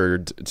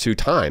anchored to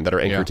time, that are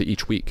anchored to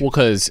each week. Well,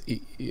 because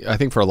I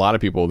think for a lot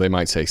of people, they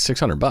might say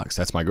 $600.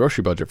 That's my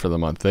grocery budget for the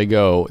month. They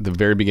go the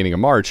very beginning of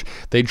March,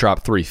 they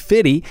drop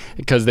 $350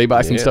 because they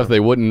buy some stuff they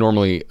wouldn't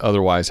normally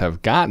otherwise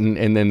have gotten,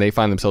 and then they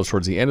find themselves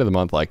towards the end of the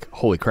month like,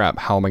 holy crap,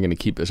 how am I going to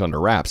keep this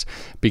under wraps?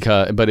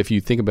 But if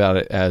you think about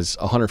it as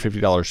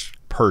 $150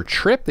 per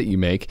trip that you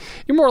make,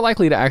 you're more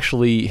likely to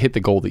actually hit the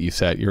goal that you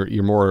set.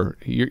 You're more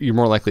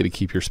likely to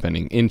keep your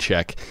spending in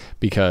check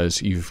because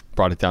you've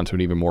brought it down to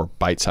an even more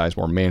bite-sized,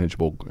 more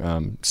manageable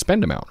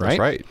spend amount, right? That's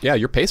right. Yeah,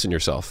 you're pacing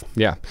yourself.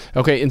 Yeah.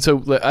 Okay. And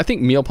so I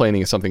think meal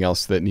planning is something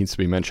else that needs to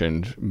be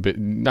mentioned. But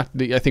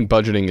I think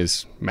budgeting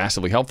is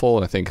massively helpful,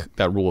 and I think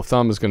that rule of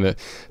thumb is going to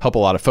help a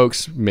lot of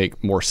folks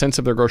make more sense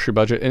of their grocery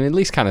budget and at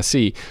least kind of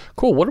see,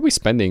 cool, what are we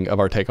spending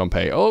of our take-home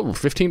pay? Oh,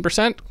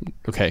 15%?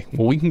 Okay.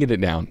 Well, we can get it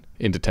down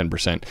into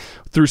 10%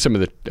 through some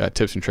of the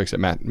tips and tricks that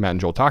Matt and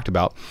Joel talked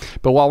about.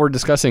 But while we're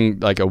discussing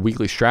like a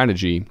weekly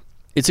strategy,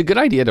 it's a good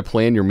idea to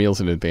plan your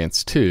meals in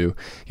advance too.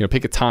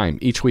 Pick a time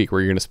each week where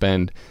you're going to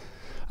spend,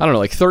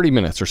 like 30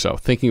 minutes or so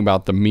thinking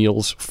about the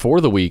meals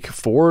for the week,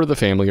 for the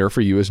family or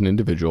for you as an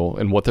individual,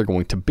 and what they're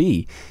going to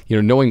be.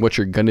 Knowing what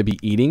you're going to be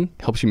eating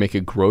helps you make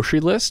a grocery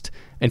list,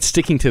 and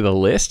sticking to the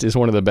list is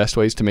one of the best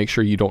ways to make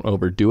sure you don't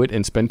overdo it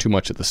and spend too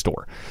much at the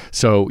store.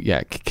 So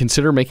yeah,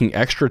 consider making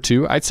extra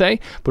too, I'd say,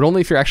 but only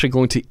if you're actually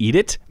going to eat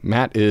it.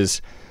 Matt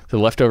is the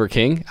leftover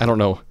king. I don't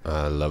know.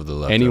 I love the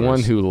leftovers.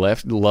 Anyone who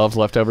loves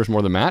leftovers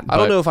more than Matt. I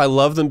don't know if I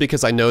love them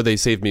because I know they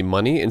save me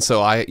money. And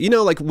so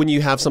like when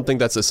you have something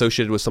that's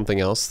associated with something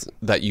else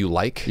that you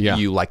like,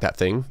 you like that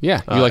thing.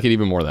 Yeah, you like it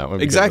even more that way.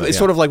 Exactly. It's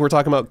sort of like we're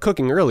talking about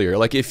cooking earlier.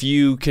 Like if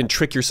you can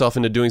trick yourself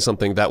into doing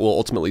something that will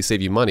ultimately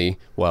save you money,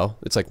 well,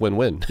 it's like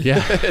win-win.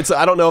 Yeah.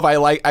 I don't know if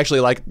I actually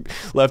like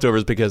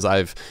leftovers because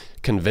I've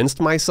convinced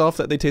myself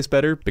that they taste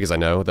better because I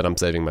know that I'm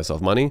saving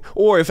myself money,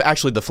 or if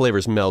actually the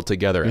flavors meld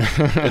together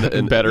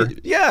and better.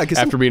 Yeah,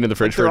 after being in the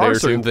fridge for a day or two.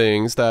 There are certain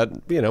things that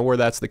where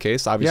that's the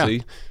case.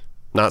 Obviously,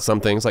 not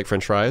some things like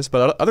French fries,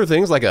 but other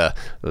things like a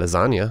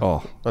lasagna.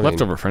 Oh,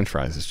 leftover French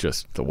fries is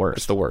just the worst.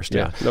 It's the worst.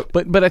 Yeah. Nope.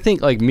 But I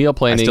think like meal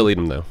planning, I still eat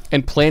them though,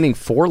 and planning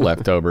for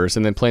leftovers,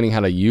 and then planning how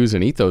to use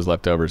and eat those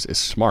leftovers is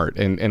smart.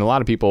 And a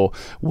lot of people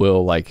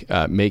will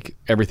make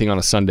everything on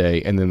a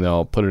Sunday, and then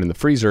they'll put it in the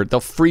freezer. They'll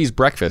freeze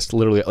breakfast,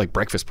 literally like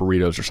breakfast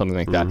burritos or something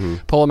like that.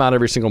 Pull them out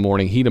every single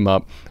morning, heat them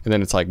up, and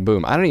then it's like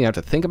boom. I don't even have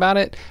to think about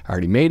it. I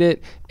already made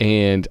it,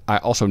 and I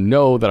also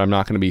know that I'm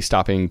not going to be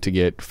stopping to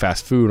get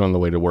fast food on the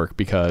way to work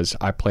because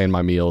I plan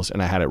my meals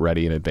and I had it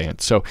ready in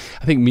advance. So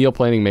I think meal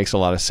planning makes a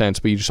lot of sense,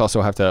 but you just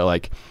also have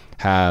to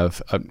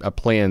have a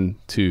plan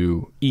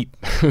to eat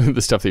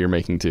the stuff that you're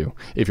making too,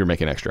 if you're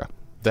making extra.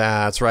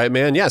 That's right,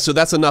 man. Yeah, so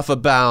that's enough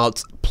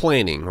about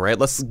planning, right?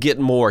 Let's get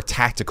more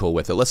tactical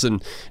with it. Let's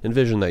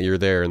envision that you're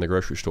there in the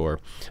grocery store.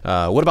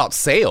 What about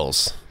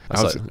sales?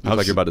 I was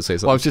like you're about to say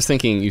something. Well, I was just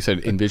thinking, you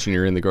said envision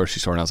you're in the grocery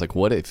store, and I was like,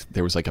 what if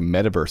there was like a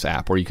metaverse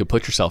app where you could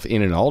put yourself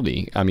in an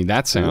Aldi? I mean,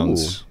 that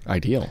sounds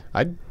ideal.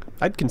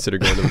 I'd consider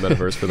going to the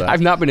metaverse for that.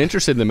 I've not been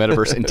interested in the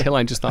metaverse until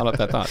I just thought up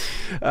that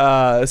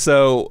thought.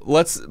 So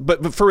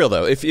but for real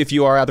though, if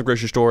you are at the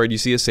grocery store and you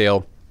see a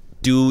sale,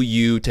 do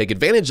you take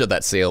advantage of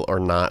that sale or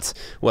not?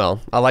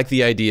 Well, I like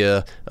the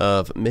idea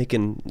of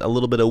making a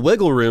little bit of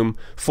wiggle room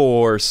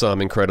for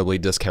some incredibly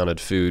discounted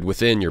food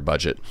within your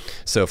budget.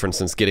 So, for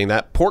instance, getting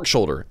that pork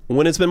shoulder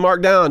when it's been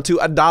marked down to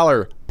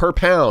 $1 per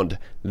pound,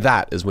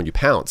 that is when you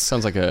pounce.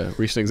 Sounds like a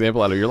recent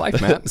example out of your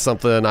life, Matt.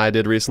 Something I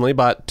did recently.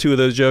 Bought 2 of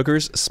those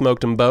jokers, smoked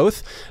them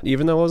both,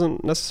 even though I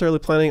wasn't necessarily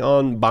planning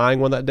on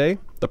buying one that day.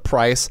 The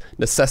price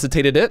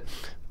necessitated it.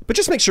 But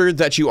just make sure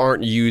that you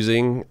aren't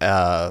using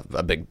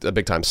a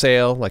big time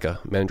sale, like a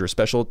manager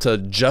special, to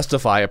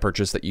justify a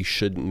purchase that you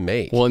shouldn't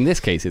make. Well, in this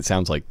case, it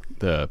sounds like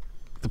the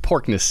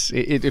porkness,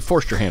 it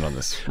forced your hand on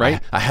this,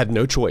 right? I had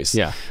no choice.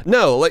 Yeah.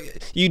 No,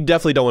 like you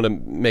definitely don't want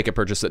to make a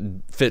purchase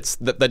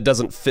that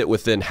doesn't fit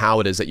within how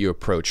it is that you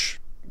approach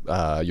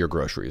your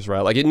groceries,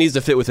 right? Like it needs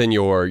to fit within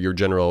your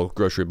general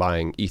grocery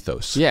buying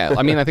ethos. Yeah,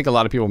 I mean, I think a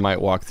lot of people might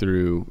walk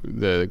through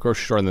the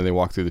grocery store and then they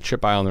walk through the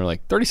chip aisle and they're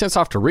like, 30 cents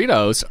off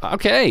Doritos.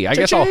 Okay, I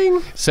guess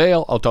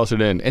I'll toss it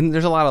in. And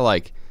there's a lot of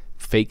like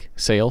fake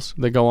sales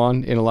that go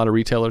on in a lot of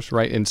retailers,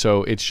 right? And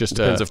so it's just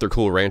depends if they're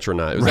Cool Ranch or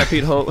not. Was that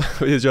Pete Holmes?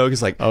 His joke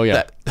is like, oh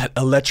yeah, that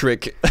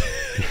electric,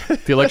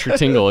 the electric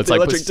tingle. It's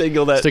like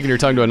sticking your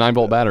tongue to a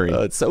 9-volt battery.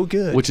 It's so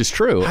good, which is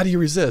true. How do you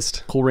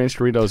resist? Cool Ranch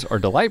Doritos are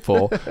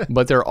delightful,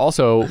 but they're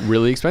also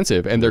really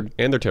expensive, and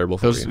they're terrible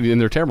for you. And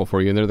they're terrible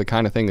for you, and they're the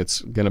kind of thing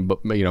that's gonna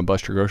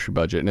bust your grocery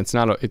budget. And it's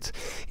not it's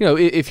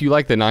if you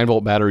like the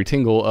 9-volt battery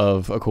tingle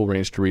of a Cool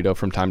Ranch Dorito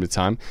from time to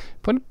time,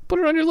 put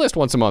it on your list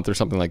once a month or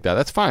something like that.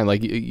 That's fine.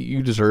 Like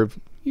you deserve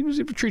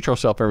to treat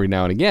yourself every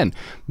now and again.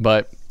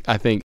 But I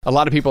think a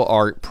lot of people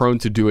are prone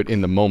to do it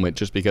in the moment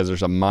just because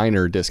there's a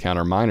minor discount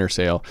or minor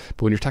sale.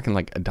 But when you're talking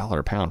like $1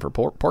 a pound for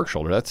pork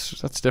shoulder,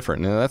 that's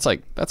different. And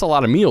that's a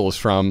lot of meals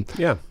from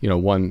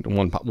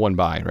one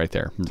buy right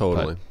there.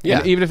 Totally.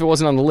 But, even if it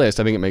wasn't on the list,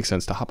 I think it makes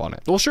sense to hop on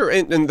it. Well, sure,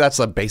 and that's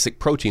a basic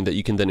protein that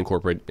you can then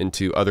incorporate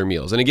into other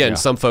meals. And again,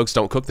 some folks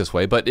don't cook this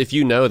way, but if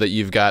you know that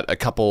you've got a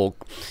couple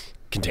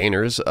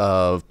containers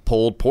of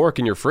pulled pork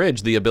in your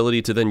fridge, the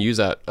ability to then use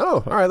that.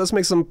 Oh, all right, let's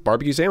make some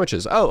barbecue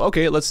sandwiches. Oh,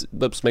 okay, let's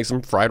make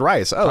some fried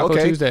rice. Oh, Taco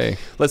okay. Tuesday.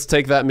 Let's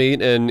take that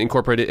meat and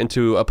incorporate it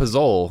into a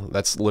pozole.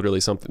 That's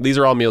literally something. These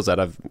are all meals that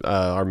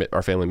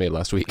our family made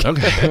last week.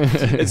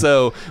 Okay. And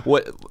so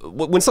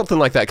when something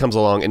like that comes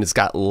along and it's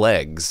got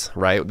legs,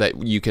 right,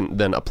 that you can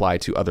then apply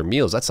to other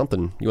meals, that's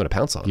something you want to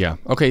pounce on. Yeah.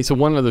 Okay, so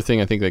one other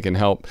thing I think that can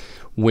help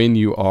when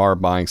you are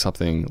buying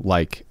something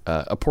like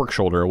a pork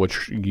shoulder,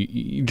 which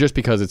just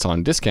because it's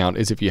on discount,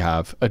 is if you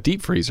have a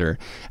deep freezer,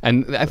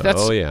 and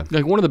that's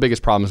like one of the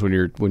biggest problems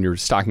when you're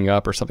stocking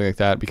up or something like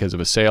that because of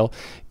a sale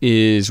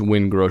is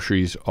when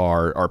groceries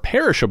are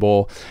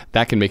perishable.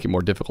 That can make it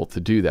more difficult to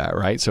do that,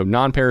 right? So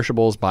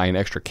non-perishables, buying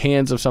extra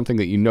cans of something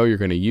that you know you're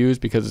going to use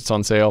because it's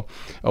on sale.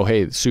 Oh,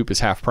 hey, the soup is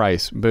half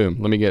price. Boom,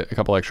 let me get a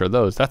couple extra of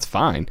those. That's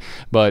fine.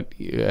 But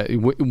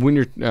when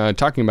you're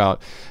talking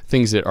about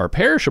things that are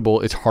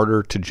perishable, it's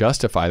harder to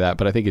justify that.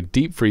 But I think a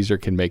deep freezer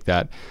can make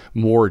that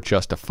more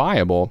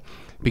justifiable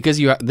because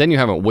you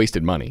haven't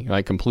wasted money,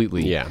 like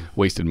completely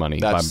wasted money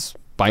by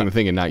buying the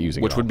thing and not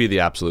using it. Which would be the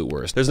absolute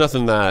worst. There's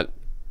nothing that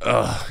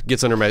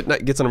gets under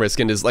my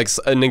skin is like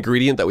an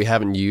ingredient that we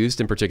haven't used,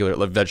 in particular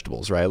like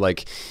vegetables, right?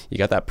 Like you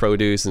got that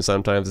produce and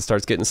sometimes it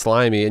starts getting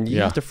slimy and you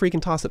have to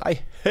freaking toss it.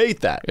 I hate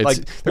that.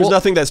 There's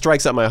nothing that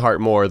strikes at my heart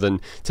more than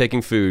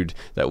taking food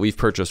that we've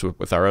purchased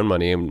with our own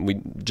money and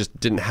we just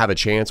didn't have a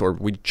chance or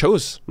we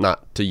chose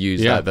not to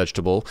use that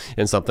vegetable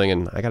in something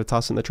and I got to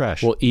toss it in the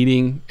trash. Well,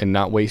 eating and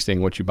not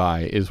wasting what you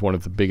buy is one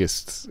of the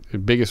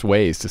biggest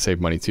ways to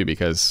save money too,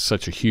 because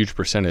such a huge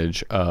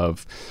percentage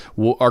of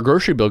our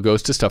grocery bill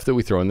goes to stuff that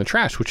we throw in the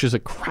trash, which is a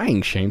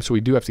crying shame. So we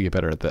do have to get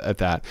better at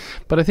that.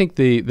 But I think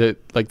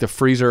the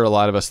freezer, a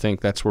lot of us think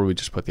that's where we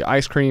just put the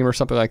ice cream or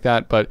something like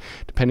that. But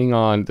depending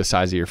on the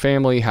size of your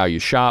family, how you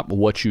shop,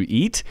 what you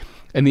eat,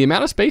 and the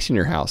amount of space in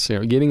your house,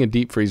 getting a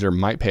deep freezer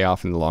might pay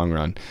off in the long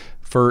run.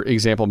 For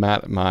example,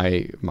 Matt,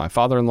 my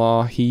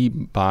father-in-law, he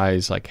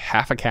buys like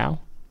half a cow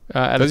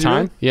at a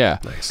time. Really? Yeah.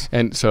 Nice.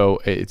 And so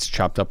it's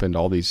chopped up into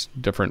all these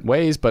different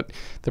ways, but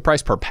the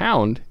price per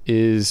pound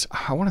is,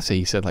 I want to say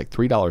he said like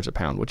 $3 a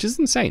pound, which is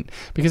insane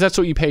because that's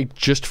what you pay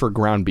just for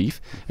ground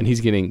beef, and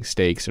he's getting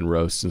steaks and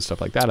roasts and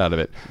stuff like that out of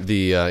it.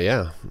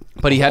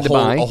 But he had to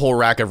buy a whole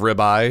rack of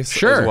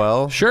ribeyes as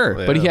well. Sure.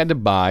 Yeah. But he had to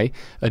buy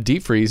a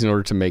deep freeze in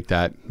order to make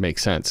that make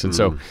sense. And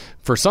so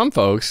for some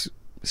folks,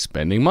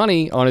 spending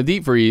money on a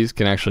deep freeze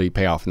can actually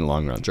pay off in the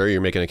long run. Sure, you're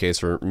making a case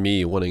for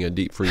me wanting a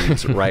deep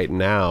freeze right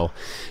now.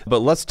 But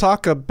let's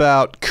talk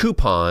about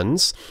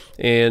coupons.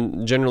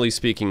 And generally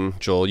speaking,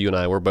 Joel, you and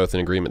I, we're both in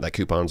agreement that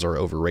coupons are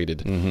overrated.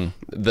 Mm-hmm.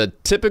 The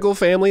typical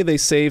family, they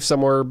save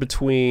somewhere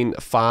between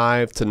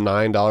 $5 to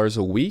 $9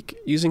 a week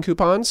using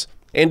coupons.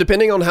 And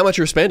depending on how much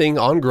you're spending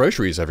on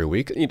groceries every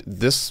week,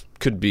 this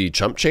could be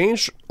chump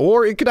change,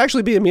 or it could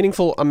actually be a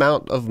meaningful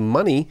amount of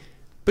money.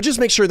 But just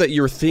make sure that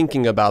you're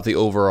thinking about the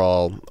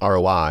overall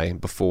ROI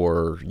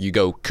before you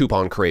go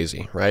coupon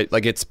crazy, right?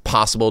 Like, it's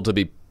possible to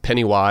be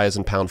penny wise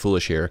and pound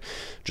foolish here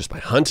just by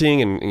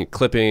hunting and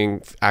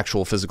clipping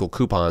actual physical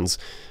coupons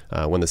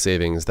when the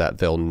savings that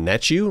they'll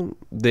net you,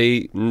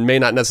 they may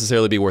not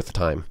necessarily be worth the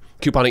time.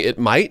 Couponing, it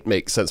might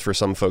make sense for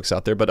some folks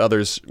out there, but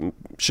others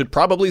should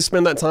probably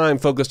spend that time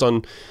focused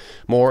on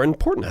more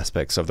important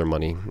aspects of their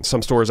money.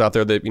 Some stores out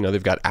there that,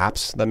 they've got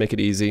apps that make it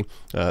easy.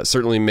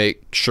 Certainly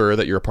make sure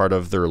that you're a part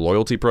of their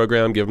loyalty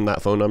program. Give them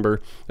that phone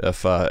number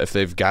if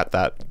they've got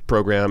that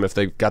program, if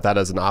they've got that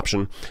as an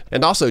option.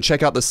 And also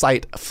check out the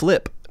site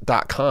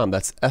Flipp.com.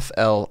 That's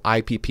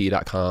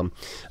FLIPP.com.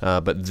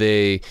 But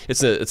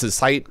it's a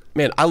site,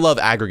 man, I love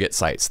aggregate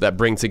sites that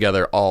bring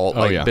together all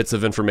bits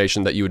of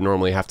information that you would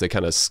normally have to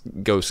kind of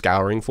go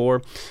scouring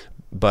for.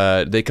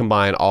 But they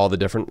combine all the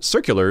different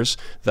circulars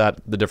that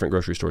the different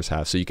grocery stores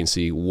have, so you can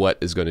see what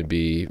is going to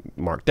be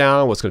marked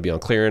down, what's going to be on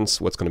clearance,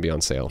 what's going to be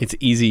on sale. It's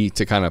easy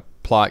to kind of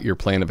plot your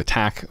plan of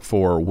attack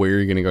for where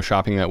you're going to go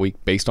shopping that week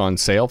based on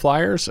sale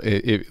flyers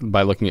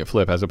by looking at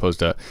Flipp as opposed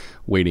to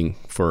waiting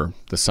for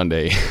the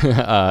Sunday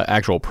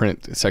actual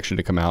print section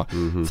to come out.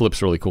 Mm-hmm.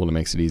 Flipp's really cool and it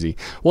makes it easy.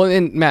 Well,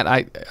 and Matt,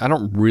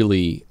 I'm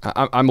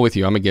with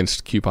you. I'm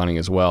against couponing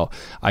as well.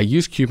 I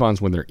use coupons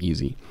when they're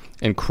easy.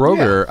 And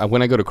Kroger,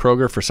 when I go to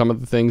Kroger for some of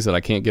the things that I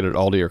can't get at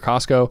Aldi or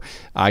Costco,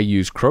 I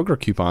use Kroger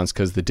coupons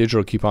because the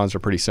digital coupons are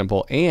pretty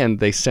simple,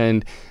 and they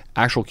send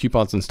actual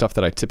coupons and stuff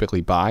that I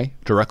typically buy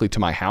directly to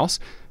my house.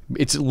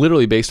 It's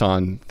literally based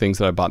on things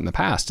that I bought in the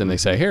past, and they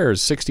say,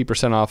 here's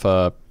 60% off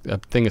a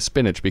thing of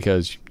spinach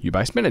because you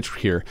buy spinach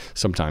here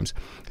sometimes.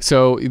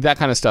 So that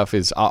kind of stuff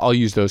is, I'll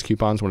use those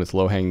coupons when it's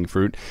low-hanging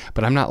fruit,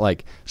 but I'm not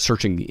like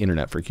searching the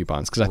internet for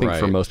coupons because I think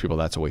for most people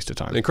that's a waste of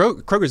time. And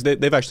Kroger's,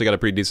 they've actually got a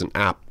pretty decent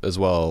app as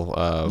well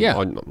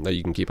that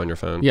you can keep on your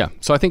phone. Yeah,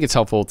 so I think it's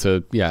helpful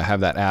to have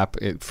that app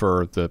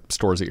for the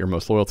stores that you're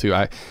most loyal to.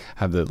 I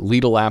have the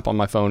Lidl app on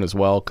my phone as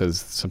well because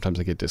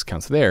sometimes I get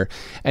discounts there.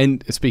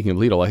 And speaking of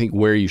Lidl, I think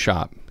where you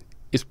shop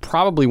is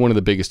probably one of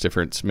the biggest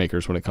difference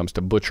makers when it comes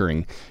to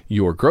butchering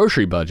your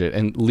grocery budget.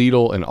 And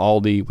Lidl and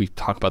Aldi, we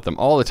talk about them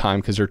all the time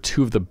because they're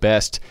two of the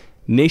best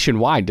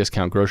nationwide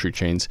discount grocery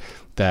chains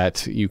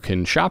that you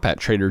can shop at.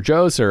 Trader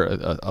Joe's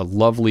are a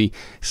lovely,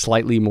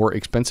 slightly more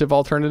expensive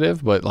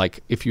alternative, but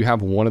like if you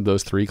have one of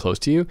those three close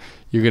to you,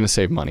 you're going to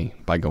save money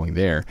by going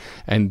there.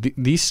 And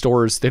these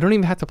stores, they don't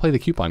even have to play the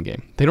coupon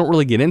game. They don't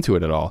really get into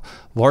it at all,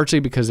 largely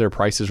because their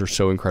prices are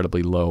so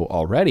incredibly low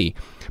already.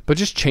 But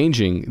just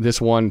changing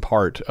this one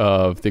part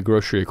of the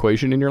grocery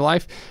equation in your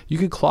life, you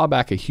can claw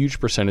back a huge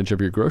percentage of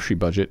your grocery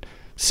budget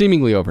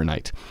seemingly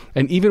overnight.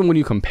 And even when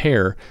you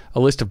compare a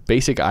list of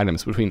basic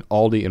items between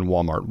Aldi and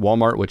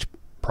Walmart, which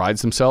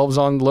prides themselves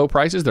on low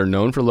prices, they're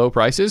known for low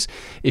prices.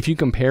 If you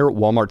compare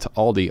Walmart to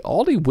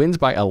Aldi wins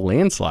by a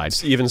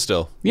landslide. Even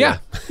still. Yeah.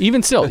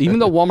 Even still. Even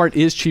though Walmart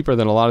is cheaper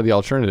than a lot of the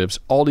alternatives,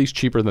 Aldi's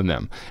cheaper than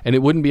them. And it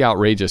wouldn't be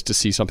outrageous to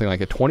see something like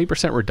a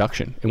 20%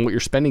 reduction in what you're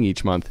spending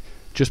each month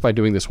just by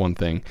doing this one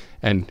thing.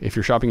 And if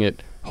you're shopping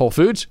at Whole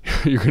Foods,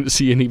 you're going to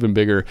see an even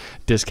bigger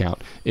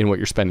discount in what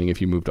you're spending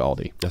if you move to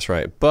Aldi. That's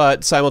right.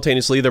 But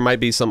simultaneously, there might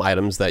be some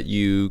items that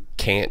you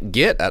can't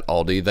get at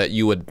Aldi that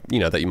you would,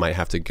 that you might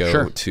have to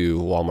go to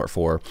Walmart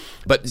for.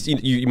 But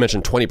you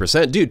mentioned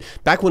 20%. Dude,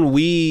 back when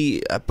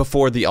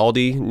before the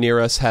Aldi near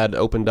us had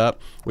opened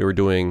up, we were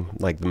doing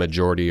like the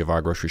majority of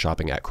our grocery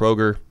shopping at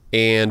Kroger.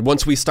 And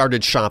once we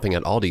started shopping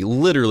at Aldi,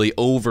 literally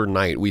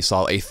overnight, we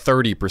saw a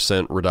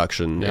 30%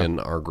 reduction in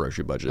our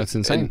grocery budget. That's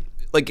insane.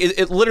 And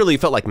it literally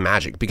felt like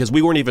magic because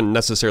we weren't even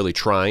necessarily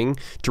trying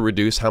to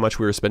reduce how much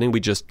we were spending. We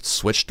just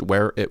switched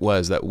where it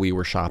was that we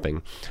were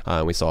shopping.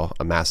 We saw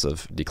a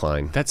massive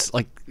decline. That's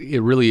like,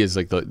 it really is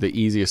like the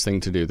easiest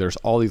thing to do. There's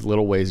all these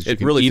little ways that you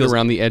can really eat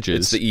around the edges.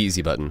 It's the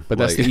easy button. But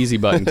that's the easy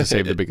button to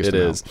save the biggest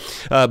amount. It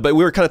is. But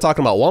we were kind of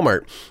talking about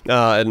Walmart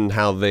and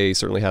how they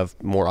certainly have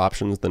more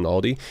options than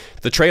Aldi.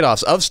 The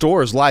trade-offs of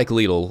stores like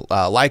Lidl,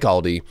 like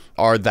Aldi,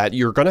 are that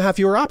you're going to have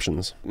fewer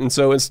options. And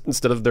so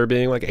instead of there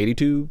being like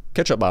 82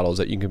 ketchup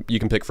bottles that you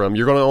can pick from,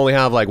 you're going to only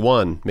have like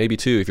one, maybe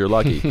two if you're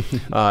lucky.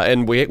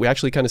 And we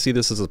actually kind of see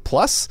this as a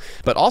plus,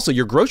 but also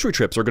your grocery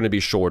trips are going to be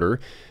shorter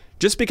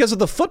just because of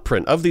the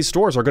footprint of these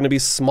stores are going to be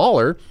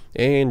smaller,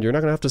 and you're not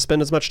going to have to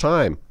spend as much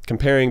time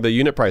comparing the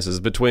unit prices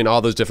between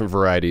all those different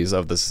varieties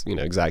of this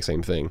exact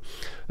same thing.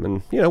 I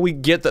mean, we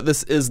get that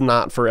this is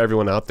not for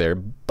everyone out there,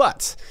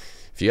 but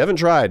if you haven't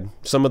tried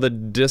some of the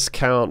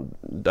discount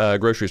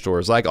grocery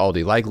stores like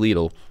Aldi, like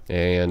Lidl,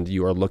 and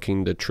you are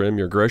looking to trim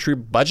your grocery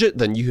budget,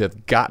 then you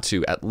have got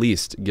to at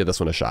least give this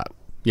one a shot.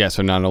 Yeah,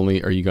 so not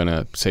only are you going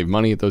to save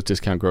money at those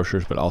discount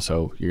grocers, but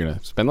also you're going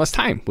to spend less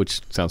time,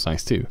 which sounds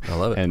nice too. I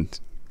love it. And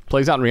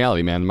plays out in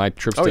reality, man. My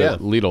trips to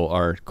Lidl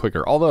are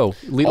quicker. Although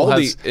Lidl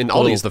has... And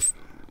Aldi's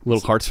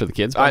little carts for the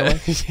kids, by the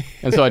way.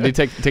 And so I did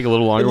take a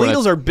little longer.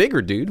 Lidl's are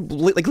bigger, dude.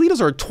 Like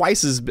Lidl's are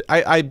twice as.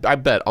 I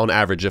bet on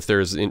average, if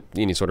there's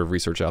any sort of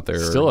research out there,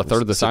 still a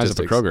third of the size of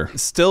a Kroger.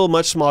 Still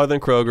much smaller than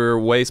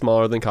Kroger, way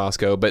smaller than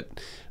Costco. But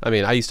I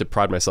mean, I used to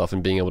pride myself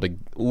in being able to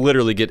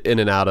literally get in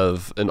and out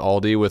of an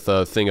Aldi with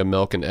a thing of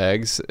milk and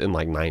eggs in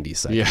like 90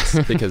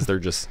 seconds because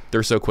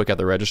they're so quick at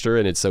the register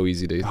and it's so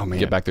easy to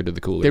get back there to the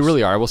coolers. They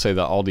really are. I will say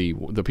the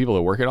Aldi, the people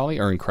that work at Aldi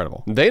are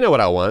incredible. They know what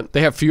I want.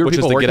 They have fewer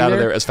people working to get out there,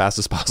 of there as fast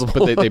as possible.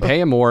 But they pay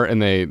them more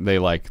and they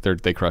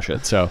crush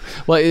it. So,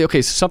 well,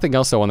 okay. So something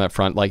else though on that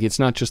front, like it's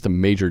not just the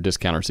major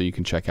discounters that you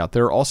can check out.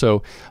 There are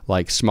also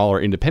like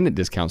smaller independent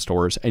discount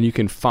stores, and you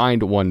can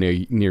find one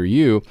near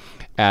you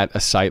at a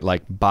site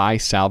like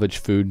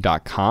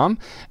buysalvagefood.com.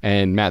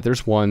 And Matt,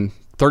 there's one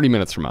 30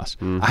 minutes from us.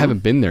 I haven't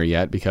been there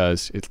yet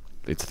because it's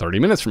 30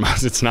 minutes from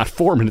us. It's not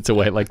 4 minutes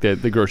away like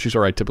the grocery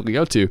store I typically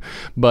go to.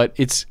 But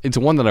it's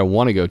one that I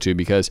want to go to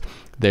because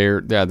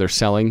they're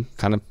selling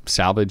kind of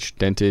salvaged,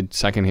 dented,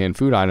 secondhand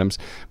food items,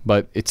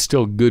 but it's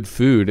still good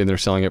food and they're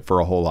selling it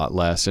for a whole lot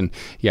less. And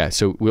yeah,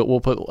 so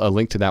we'll put a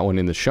link to that one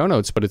in the show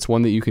notes, but it's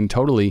one that you can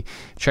totally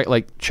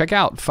check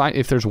out. Find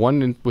if there's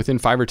one within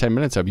 5 or 10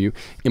 minutes of you.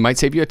 It might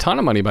save you a ton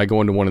of money by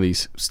going to one of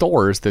these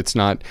stores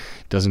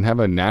doesn't have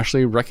a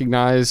nationally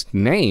recognized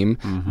name,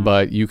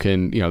 but you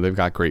can, they've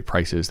got great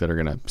prices that are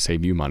going to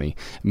save you money.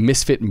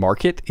 Misfit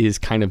Market is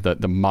kind of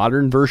the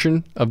modern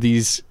version of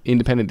these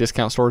independent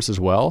discount stores as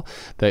well,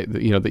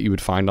 that you would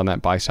find on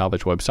that Buy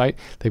Salvage website.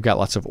 They've got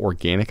lots of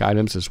organic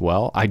items as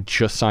well. I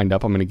just signed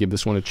up. I'm going to give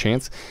this one a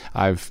chance.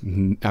 I've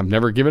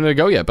never given it a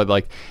go yet,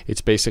 but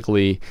it's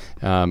basically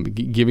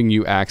giving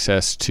you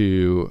access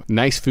to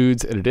nice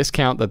foods at a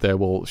discount that they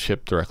will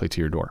ship directly to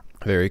your door.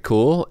 Very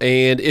cool.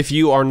 And if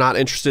you are not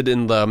interested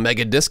in the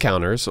mega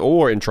discounters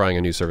or in trying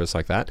a new service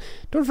like that,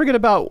 don't forget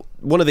about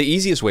one of the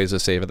easiest ways to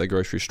save at the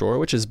grocery store,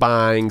 which is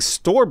buying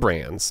store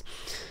brands.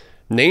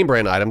 Name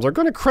brand items are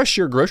going to crush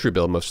your grocery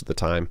bill most of the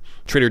time.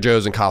 Trader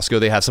Joe's and Costco,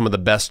 they have some of the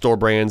best store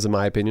brands in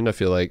my opinion. I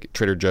feel like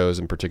Trader Joe's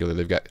in particular,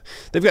 they've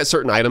got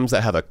certain items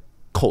that have a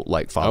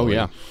cult-like following.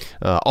 Oh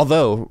yeah.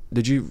 Although,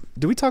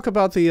 did we talk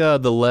about the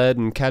lead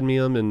and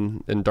cadmium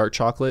and dark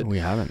chocolate? We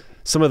haven't.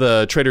 Some of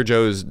the Trader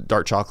Joe's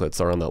dark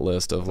chocolates are on that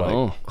list of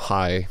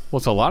high. Well,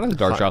 it's a lot of the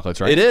dark chocolates,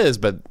 right? It is,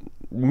 but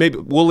maybe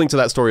we'll link to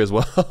that story as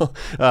well.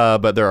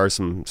 But there are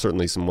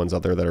certainly some ones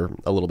out there that are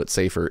a little bit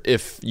safer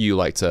if you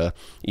like to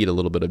eat a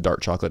little bit of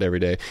dark chocolate every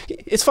day.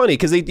 It's funny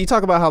because you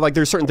talk about how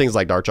there's certain things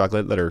like dark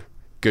chocolate that are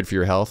good for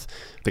your health.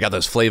 They got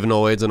those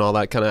flavonoids and all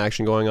that kind of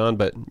action going on,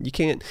 but you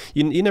can't.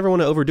 You never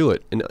want to overdo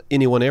it in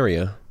any one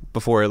area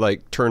before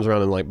it turns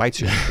around and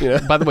bites you.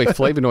 By the way,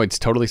 flavonoids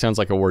totally sounds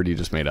like a word you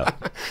just made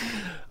up.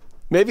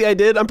 Maybe I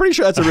did. I'm pretty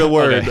sure that's a real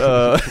word.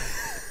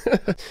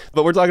 Okay.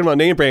 But we're talking about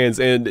name brands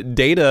and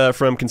data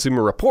from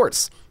Consumer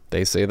Reports.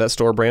 They say that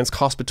store brands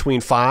cost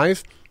between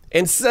 5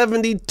 and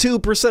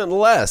 72%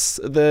 less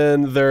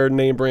than their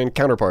name brand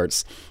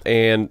counterparts.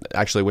 And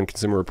actually, when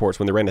Consumer Reports,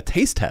 when they ran a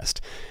taste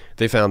test,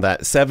 they found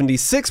that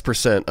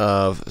 76%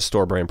 of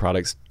store brand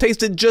products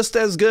tasted just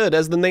as good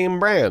as the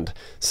name brand.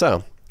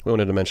 So we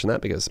wanted to mention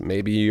that because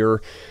maybe you're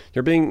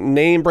being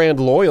name brand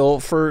loyal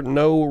for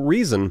no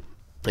reason.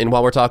 And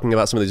while we're talking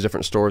about some of these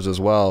different stores as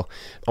well,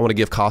 I want to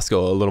give Costco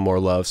a little more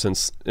love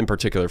since, in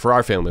particular, for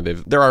our family,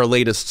 they're our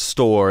latest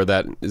store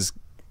that is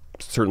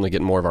certainly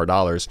getting more of our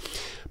dollars.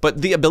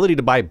 But the ability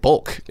to buy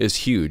bulk is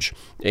huge.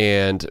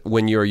 And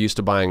when you're used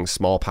to buying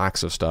small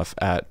packs of stuff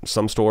at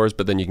some stores,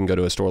 but then you can go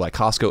to a store like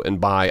Costco and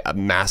buy a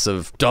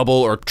massive double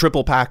or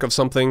triple pack of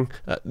something,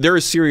 there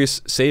is serious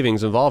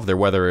savings involved there,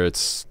 whether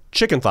it's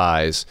chicken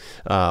thighs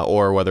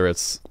or whether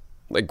it's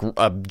like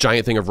a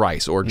giant thing of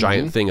rice or a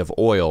giant thing of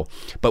oil.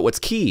 But what's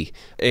key,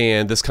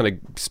 and this kind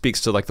of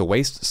speaks to the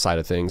waste side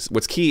of things,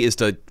 what's key is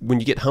to,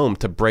 when you get home,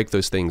 to break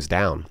those things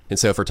down. And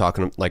so if we're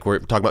talking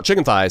about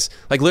chicken thighs,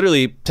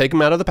 literally take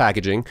them out of the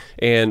packaging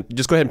and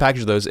just go ahead and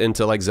package those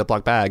into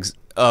Ziploc bags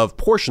of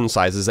portion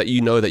sizes that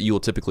that you will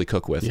typically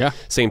cook with. Yeah.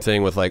 Same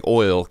thing with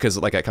oil, because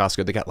at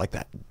Costco they got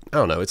that, I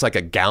don't know, it's like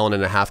a 1.5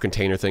 gallon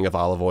container thing of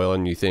olive oil,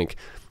 and you think,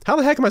 how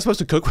the heck am I supposed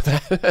to cook with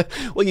that?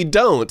 Well, you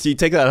don't. You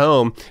take that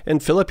home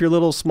and fill up your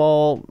little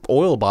small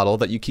oil bottle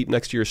that you keep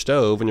next to your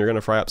stove when you're going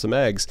to fry up some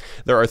eggs.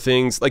 There are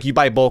things you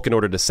buy bulk in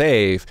order to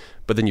save,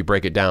 but then you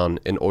break it down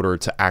in order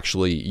to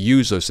actually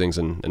use those things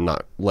and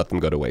not let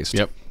them go to waste.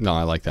 Yep. No,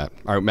 I like that.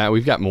 All right, Matt,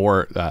 we've got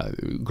more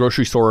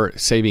grocery store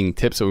saving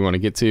tips that we want to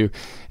get to,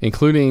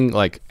 including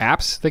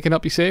apps that can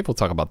help you save. We'll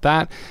talk about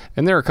that.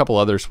 And there are a couple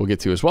others we'll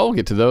get to as well. We'll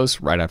get to those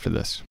right after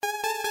this.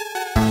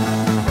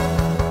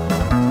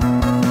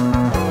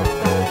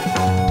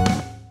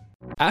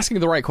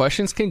 Asking the right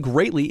questions can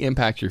greatly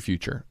impact your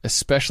future,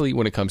 especially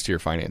when it comes to your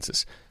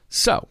finances.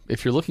 So,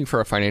 if you're looking for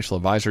a financial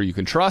advisor you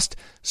can trust,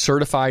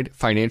 certified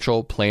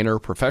financial planner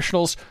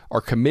professionals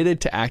are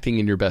committed to acting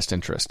in your best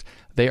interest.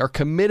 They are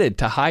committed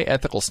to high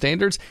ethical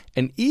standards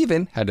and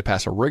even had to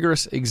pass a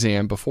rigorous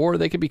exam before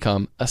they could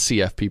become a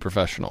CFP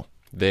professional.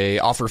 They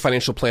offer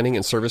financial planning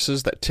and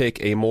services that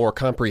take a more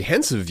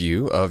comprehensive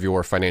view of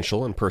your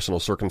financial and personal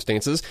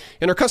circumstances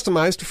and are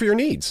customized for your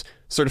needs.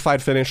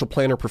 Certified financial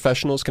planner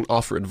professionals can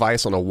offer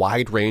advice on a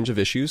wide range of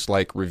issues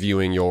like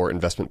reviewing your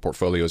investment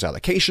portfolio's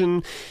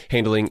allocation,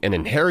 handling an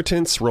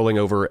inheritance, rolling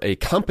over a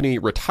company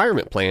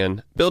retirement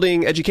plan,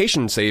 building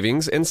education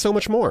savings, and so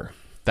much more.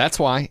 That's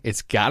why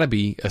it's got to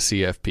be a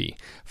CFP.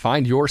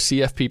 Find your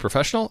CFP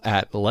professional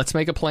at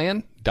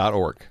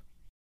letsmakeaplan.org.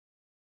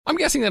 I'm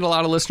guessing that a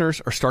lot of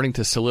listeners are starting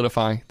to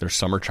solidify their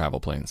summer travel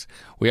plans.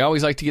 We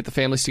always like to get the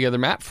families together,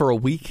 Matt, for a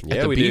week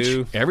at the beach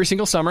do. Every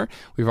single summer.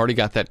 We've already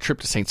got that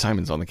trip to St.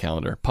 Simon's on the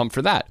calendar. Pumped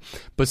for that.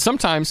 But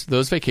sometimes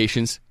those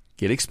vacations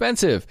get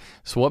expensive.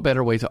 So what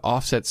better way to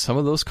offset some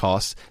of those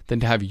costs than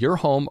to have your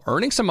home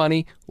earning some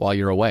money while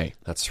you're away?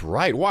 That's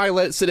right. Why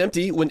let it sit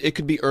empty when it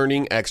could be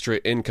earning extra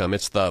income?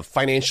 It's the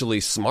financially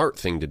smart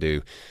thing to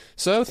do.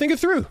 So think it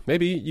through.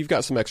 Maybe you've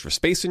got some extra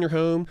space in your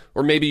home,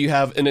 or maybe you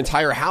have an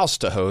entire house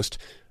to host.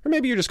 Or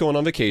maybe you're just going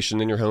on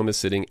vacation and your home is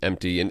sitting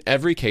empty. In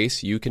every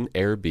case, you can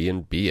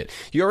Airbnb it.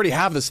 You already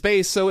have the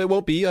space, so it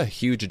won't be a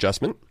huge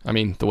adjustment. I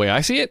mean, the way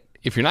I see it,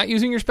 if you're not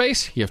using your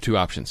space, you have two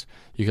options.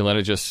 You can let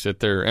it just sit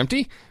there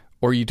empty,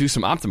 or you do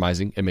some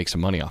optimizing and make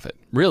some money off it.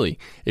 Really,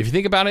 if you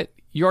think about it,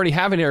 you already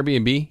have an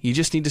Airbnb. You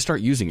just need to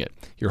start using it.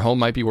 Your home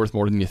might be worth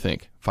more than you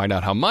think. Find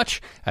out how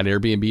much at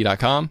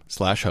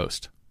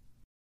airbnb.com/host.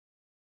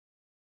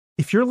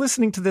 If you're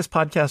listening to this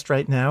podcast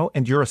right now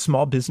and you're a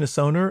small business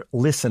owner,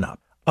 listen up.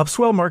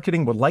 Upswell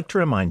Marketing would like to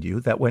remind you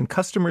that when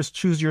customers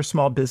choose your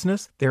small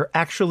business, they're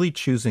actually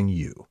choosing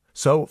you.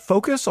 So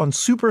focus on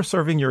super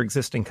serving your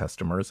existing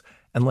customers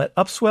and let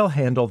Upswell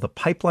handle the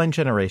pipeline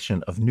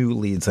generation of new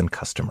leads and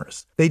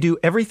customers. They do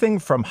everything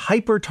from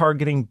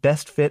hyper-targeting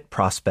best fit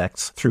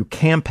prospects through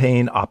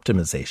campaign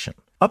optimization.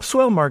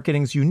 Upswell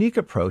Marketing's unique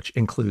approach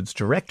includes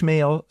direct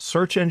mail,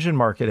 search engine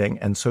marketing,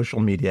 and social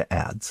media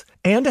ads,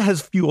 and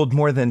has fueled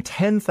more than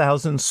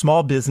 10,000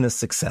 small business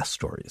success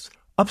stories.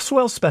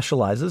 Upswell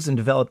specializes in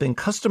developing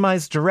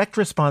customized direct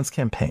response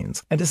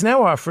campaigns and is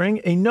now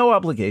offering a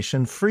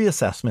no-obligation free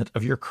assessment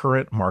of your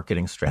current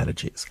marketing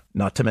strategies.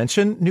 Not to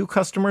mention, new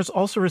customers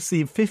also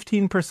receive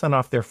 15%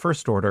 off their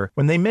first order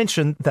when they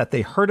mention that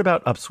they heard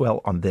about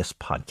Upswell on this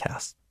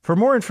podcast. For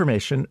more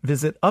information,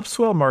 visit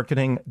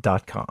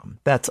upswellmarketing.com.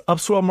 That's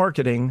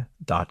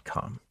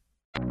upswellmarketing.com.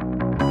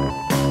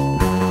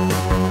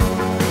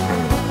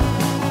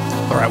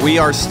 All right, we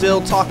are still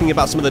talking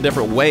about some of the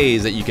different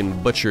ways that you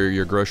can butcher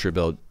your grocery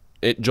bill.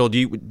 Joel, do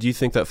you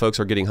think that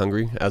folks are getting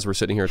hungry as we're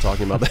sitting here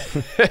talking about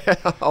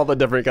all the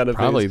different kind of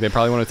Probably. foods? They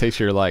probably want to taste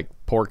your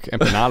pork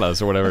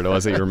empanadas or whatever it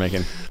was that you were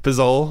making.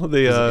 Pozole,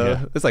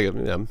 it's like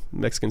a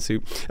Mexican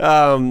soup.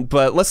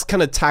 But let's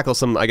kind of tackle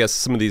some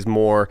of these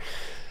more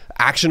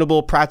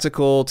actionable,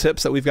 practical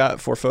tips that we've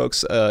got for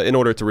folks in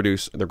order to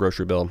reduce their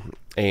grocery bill.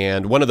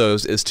 And one of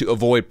those is to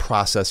avoid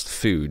processed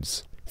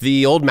foods.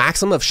 The old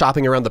maxim of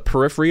shopping around the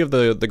periphery of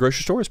the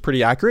grocery store is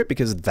pretty accurate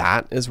because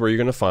that is where you're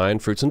going to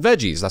find fruits and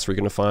veggies. That's where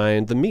you're going to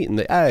find the meat and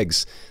the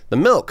eggs, the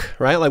milk,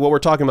 right? Like what we're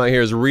talking about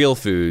here is real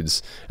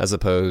foods as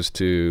opposed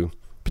to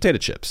potato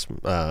chips,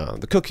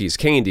 the cookies,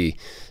 candy,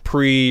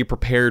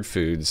 pre-prepared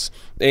foods.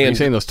 And are you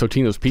saying those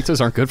Totino's pizzas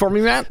aren't good for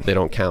me, Matt? They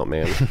don't count,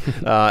 man.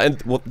 And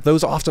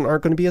those often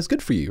aren't going to be as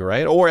good for you,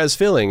 right? Or as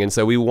filling. And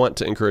so we want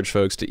to encourage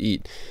folks to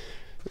eat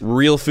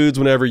real foods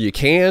whenever you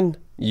can.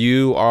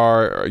 You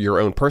are your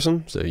own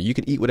person, so you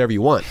can eat whatever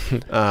you want.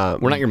 We're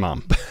not your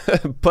mom.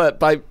 But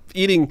by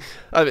eating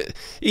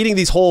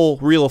these whole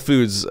real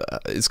foods,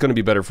 it's going to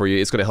be better for you.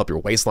 It's going to help your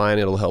waistline.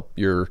 It'll help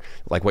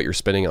what you're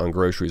spending on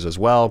groceries as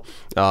well.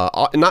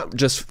 Not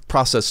just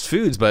processed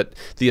foods, but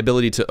the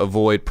ability to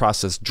avoid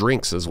processed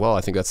drinks as well.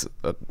 I think that's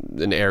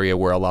an area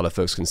where a lot of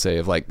folks can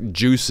save, like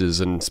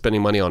juices and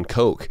spending money on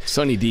Coke.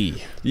 Sunny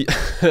D.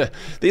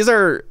 These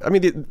are,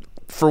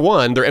 for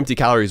one, they're empty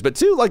calories, but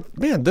two,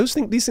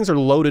 these things are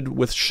loaded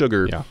with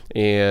sugar,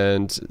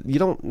 and you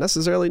don't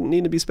necessarily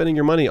need to be spending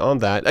your money on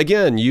that.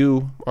 Again,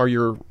 you're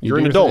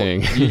an adult.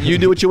 You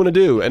do what you want to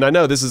do. And I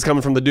know this is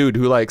coming from the dude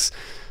who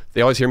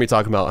they always hear me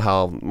talking about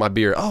how my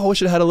beer, I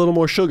wish it had a little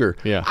more sugar.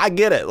 Yeah. I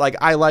get it.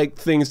 I like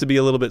things to be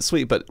a little bit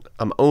sweet, but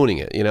I'm owning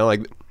it,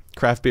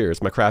 craft beer.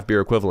 It's my craft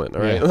beer equivalent.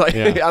 All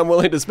right. I'm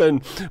willing to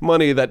spend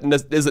money that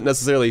isn't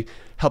necessarily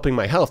helping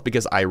my health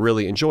because I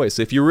really enjoy it.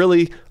 So if you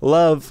really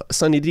love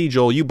Sunny D,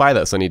 Joel, you buy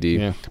that Sunny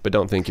D, but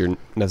don't think you're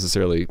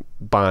necessarily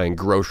buying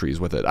groceries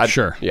with it.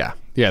 Sure. Yeah.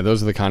 Yeah,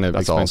 those are the kind of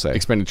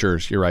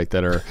expenditures, you're right,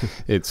 that are,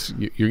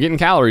 you're getting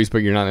calories, but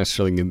you're not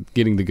necessarily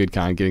getting the good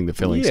kind, getting the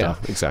filling stuff.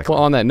 Yeah, exactly.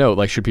 Well, on that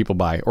note, should people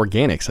buy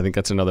organics? I think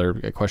that's another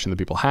question that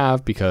people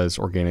have because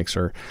organics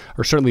are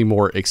certainly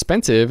more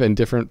expensive and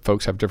different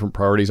folks have different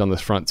priorities on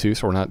this front too,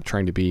 so we're not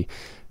trying to be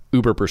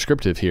uber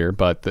prescriptive here,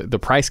 but the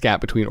price gap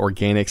between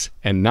organics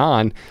and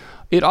non,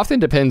 it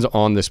often depends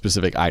on the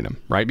specific item,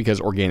 right?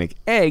 Because organic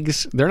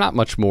eggs, they're not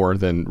much more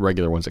than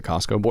regular ones at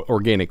Costco, but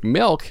organic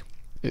milk,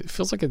 it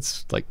feels like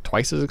it's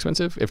twice as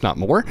expensive, if not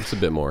more. It's a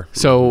bit more.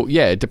 So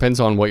yeah, it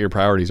depends on what your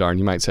priorities are. And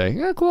you might say,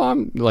 cool,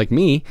 I'm like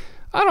me.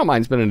 I don't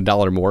mind spending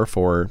 $1 more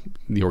for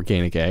the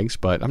organic eggs,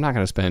 but I'm not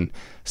going to spend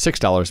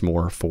 $6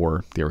 more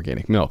for the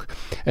organic milk.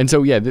 And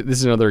so, yeah, this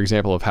is another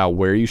example of how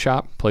where you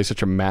shop plays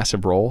such a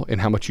massive role in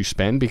how much you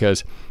spend,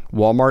 because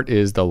Walmart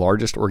is the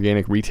largest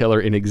organic retailer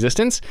in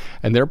existence,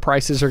 and their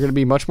prices are going to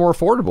be much more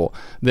affordable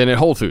than at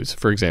Whole Foods,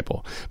 for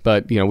example.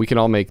 But, we can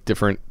all make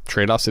different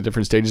trade-offs at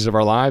different stages of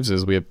our lives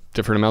as we have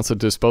different amounts of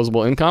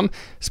disposable income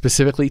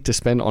specifically to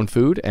spend on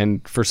food.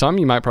 And for some,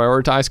 you might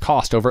prioritize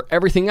cost over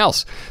everything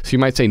else. So you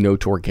might say no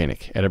to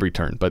organic at every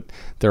turn. But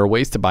there are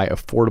ways to buy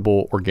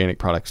affordable organic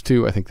products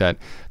too. I think that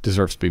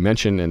deserves to be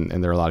mentioned.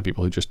 And there are a lot of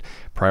people who just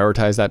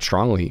prioritize that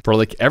strongly for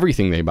like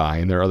everything they buy.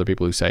 And there are other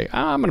people who say,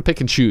 I'm going to pick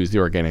and choose the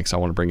organics I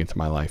want to bring into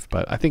my life.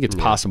 But I think it's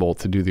possible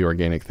to do the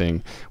organic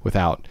thing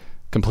without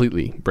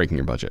completely breaking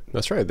your budget.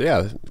 That's right.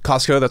 Yeah.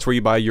 Costco, that's where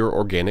you buy your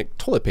organic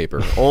toilet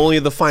paper. Only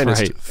the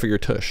finest right. for your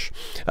tush.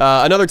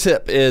 Another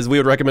tip is we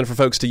would recommend for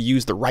folks to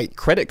use the right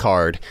credit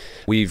card.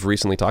 We've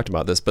recently talked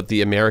about this, but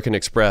the American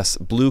Express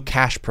Blue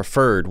Cash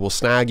Preferred will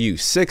snag you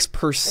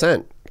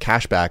 6%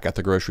 cash back at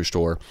the grocery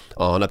store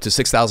on up to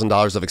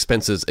 $6,000 of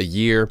expenses a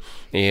year.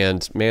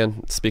 And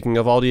man, speaking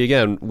of Aldi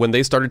again, when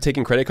they started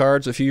taking credit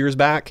cards a few years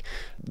back,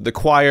 the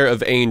choir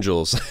of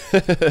angels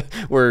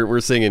were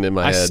singing in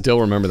my head. I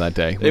still remember that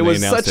day. It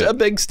was such a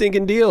big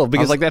stinking deal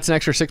because I was like, that's an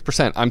extra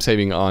 6% I'm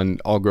saving on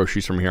all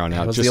groceries from here on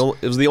out.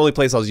 It was the only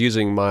place I was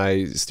using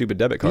my stupid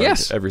debit card.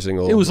 Yes. Every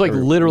single. It was like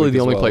literally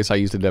the only place I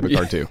used a debit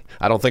card too.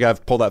 I don't think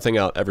I've pulled that thing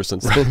out ever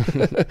since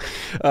then.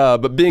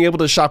 But being able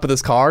to shop with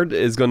this card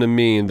is going to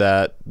mean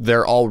that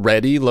they're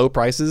already low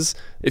prices.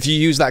 If you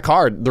use that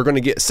card, they're going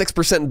to get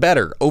 6%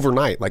 better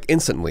overnight, like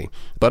instantly.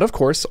 But of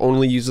course,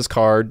 only use this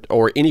card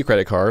or any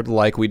credit card,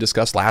 like we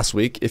discussed last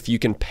week, if you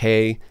can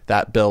pay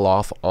that bill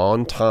off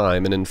on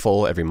time and in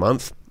full every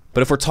month.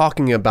 But if we're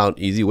talking about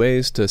easy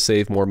ways to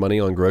save more money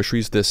on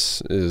groceries,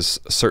 this is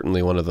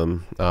certainly one of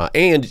them.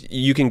 And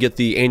you can get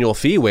the annual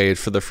fee waived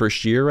for the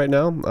first year right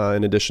now,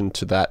 in addition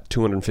to that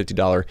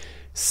 $250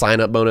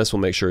 sign-up bonus. We'll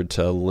make sure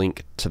to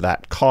link to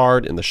that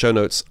card in the show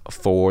notes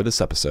for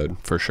this episode.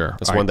 For sure.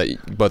 That's one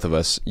that both of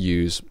us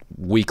use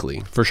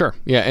weekly. For sure.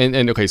 Yeah.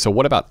 And okay, so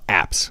what about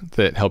apps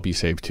that help you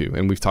save too?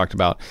 And we've talked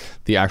about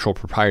the actual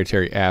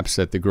proprietary apps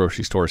that the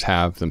grocery stores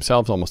have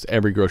themselves. Almost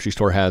every grocery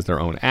store has their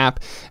own app,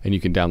 and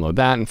you can download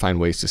that and find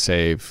ways to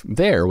save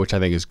there, which I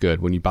think is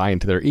good. When you buy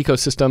into their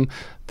ecosystem,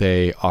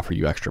 they offer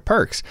you extra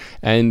perks.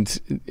 And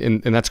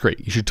that's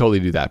great. You should totally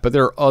do that. But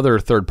there are other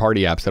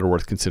third-party apps that are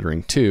worth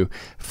considering too.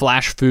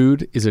 Flash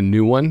Food is a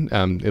new one,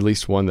 at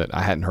least one that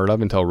I hadn't heard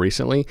of until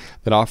recently,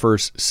 that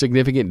offers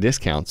significant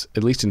discounts,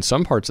 at least in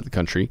some parts of the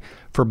country,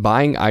 for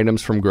buying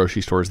items from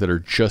grocery stores that are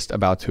just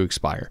about to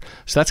expire.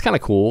 So that's kind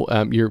of cool.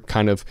 You're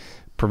kind of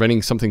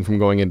preventing something from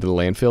going into the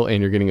landfill,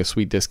 and you're getting a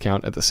sweet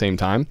discount at the same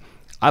time.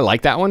 I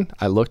like that one.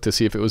 I looked to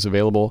see if it was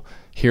available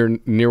here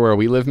near where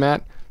we live,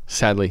 Matt.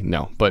 Sadly,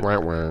 no, but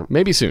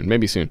maybe soon.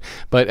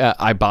 But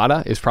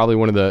Ibotta is probably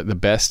one of the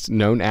best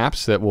known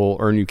apps that will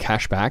earn you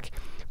cash back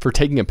for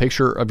taking a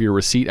picture of your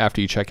receipt after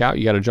you check out.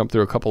 You got to jump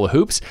through a couple of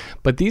hoops,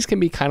 but these can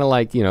be kind of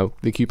like,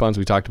 the coupons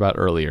we talked about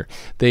earlier.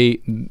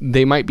 They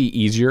might be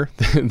easier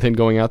than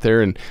going out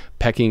there and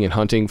pecking and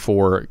hunting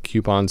for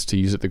coupons to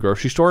use at the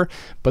grocery store,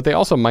 but they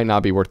also might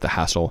not be worth the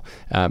hassle.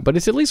 But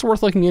it's at least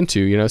worth looking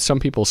into. Some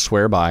people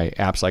swear by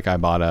apps like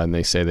Ibotta, and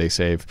they say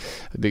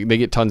they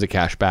get tons of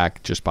cash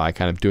back just by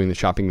kind of doing the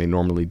shopping they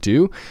normally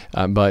do.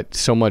 But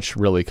so much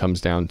really comes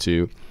down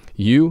to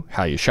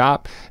how you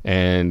shop,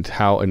 and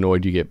how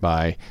annoyed you get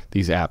by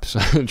these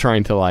apps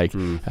trying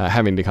to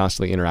having to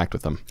constantly interact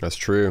with them. That's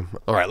true.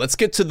 All right, let's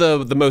get to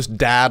the most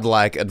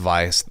dad-like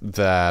advice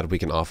that we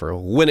can offer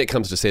when it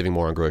comes to saving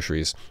more on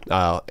groceries.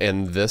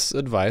 And this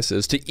advice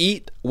is to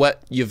eat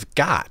what you've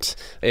got.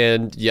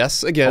 And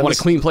yes, again, I want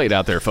a clean plate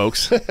out there,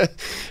 folks.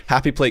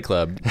 Happy Plate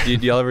Club. Do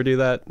y'all ever do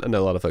that? I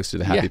know a lot of folks do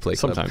the Happy Plate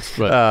Club.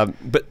 Sometimes.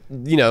 But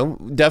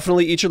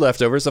definitely eat your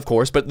leftovers, of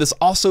course. But this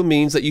also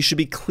means that you should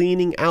be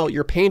cleaning out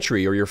your pantry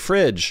or your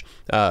fridge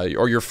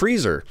or your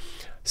freezer.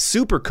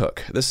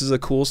 Supercook. This is a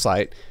cool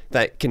site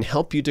that can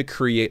help you to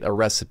create a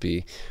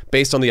recipe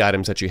based on the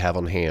items that you have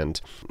on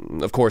hand.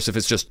 Of course, if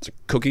it's just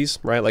cookies,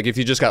 right? Like if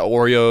you just got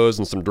Oreos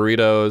and some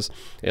Doritos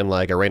and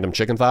like a random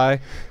chicken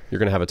thigh, you're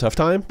going to have a tough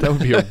time. That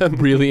would be a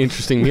really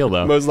interesting meal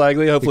though. Most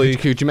likely, hopefully.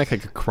 Could you make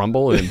like a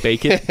crumble and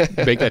bake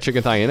that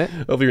chicken thigh in it?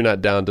 Hopefully you're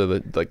not down to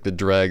the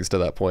dregs to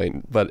that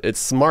point. But it's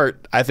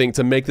smart, I think,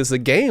 to make this a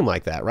game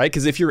like that, right?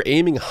 Because if you're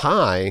aiming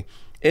high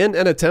in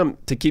an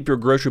attempt to keep your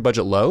grocery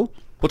budget low,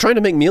 well, trying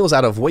to make meals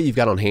out of what you've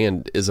got on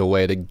hand is a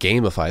way to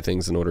gamify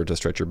things in order to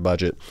stretch your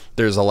budget.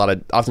 There's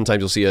oftentimes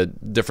you'll see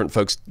different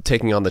folks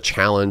taking on the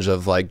challenge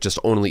of just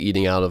only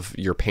eating out of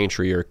your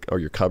pantry or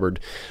your cupboard,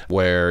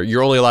 where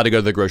you're only allowed to go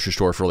to the grocery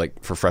store for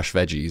fresh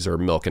veggies or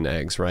milk and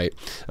eggs, right?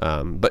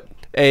 But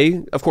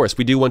Of course,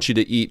 we do want you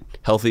to eat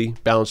healthy,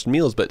 balanced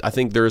meals, but I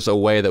think there's a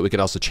way that we could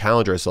also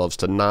challenge ourselves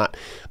to not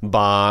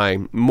buy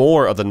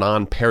more of the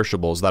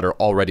non-perishables that are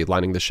already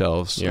lining the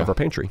shelves of our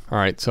pantry. All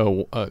right.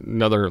 So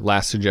another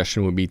last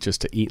suggestion would be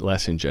just to eat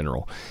less in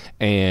general.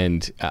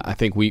 And I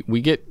think we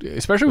get,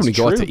 especially when we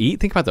go out to eat,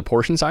 think about the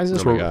portion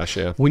sizes. Oh my gosh,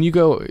 yeah. When you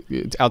go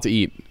out to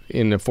eat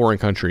in a foreign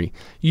country,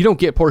 you don't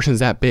get portions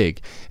that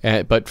big.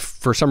 But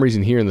for some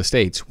reason here in the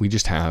States, we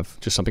just have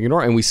just something in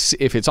order. And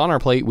if it's on our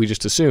plate, we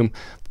just assume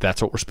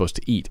that's what we're supposed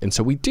to eat. And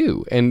so we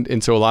do.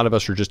 And so a lot of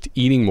us are just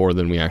eating more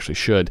than we actually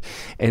should.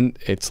 And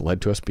it's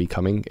led to us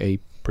becoming a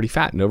pretty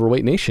fat and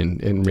overweight nation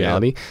in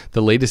reality.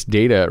 The latest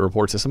data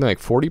reports that something like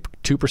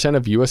 42%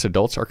 of U.S.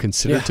 adults are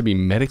considered to be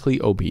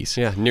medically obese.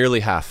 Yeah,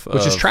 nearly half.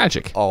 Which is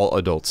tragic. All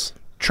adults.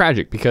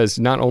 Tragic, because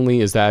not only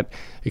is that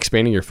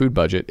expanding your food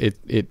budget,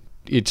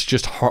 it's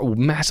just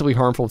massively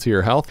harmful to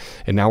your health.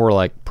 And now we're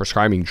like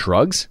prescribing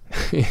drugs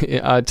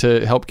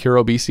to help cure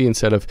obesity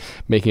instead of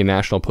making a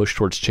national push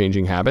towards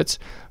changing habits,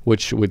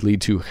 which would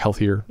lead to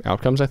healthier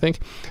outcomes, I think.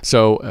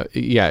 So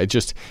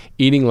just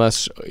eating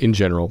less in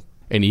general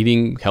and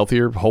eating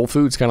healthier whole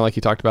foods, kind of like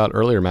you talked about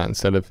earlier, Matt,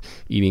 instead of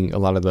eating a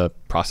lot of the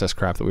processed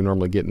crap that we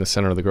normally get in the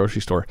center of the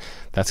grocery store.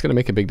 That's going to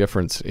make a big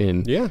difference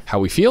in how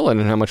we feel and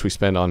in how much we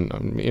spend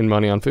in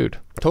money on food.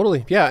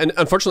 Totally. Yeah. And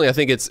unfortunately, I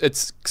think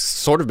it's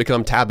sort of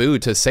become taboo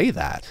to say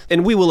that.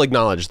 And we will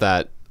acknowledge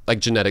that like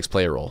genetics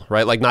play a role,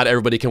 right? Like not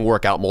everybody can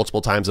work out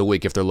multiple times a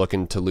week if they're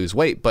looking to lose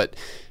weight, but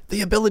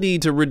the ability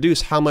to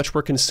reduce how much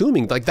we're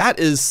consuming, like that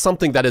is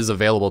something that is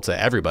available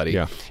to everybody.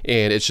 Yeah.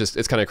 And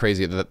it's kind of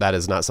crazy that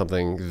is not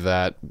something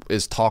that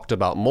is talked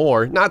about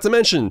more, not to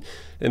mention,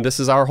 and this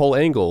is our whole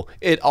angle,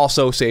 it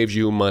also saves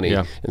you money.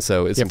 Yeah. And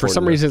so it's for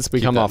some reason it's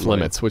become off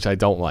limits, which I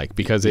don't like,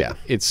 because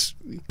it's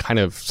kind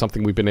of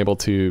something we've been able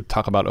to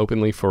talk about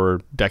openly for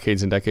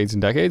decades and decades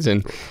and decades,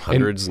 and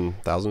hundreds and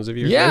thousands of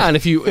years. Yeah. And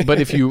if you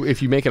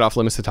make it off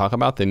limits to talk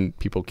about, then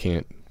people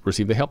can't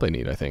receive the help they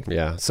need, I think.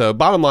 Yeah. So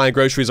bottom line,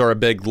 groceries are a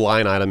big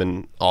line item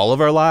in all of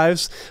our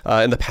lives.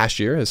 In the past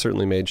year has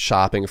certainly made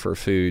shopping for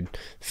food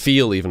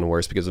feel even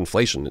worse because of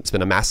inflation. It's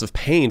been a massive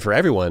pain for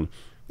everyone.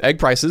 Egg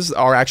prices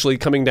are actually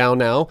coming down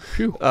now,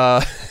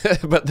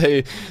 but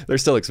they're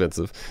still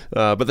expensive.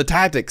 But the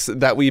tactics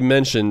that we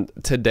mentioned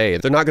today,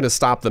 they're not going to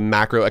stop the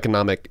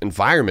macroeconomic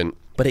environment,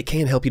 but it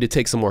can help you to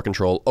take some more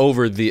control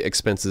over the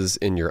expenses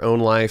in your own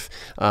life.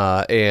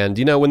 And,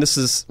 when this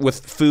is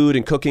with food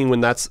and cooking,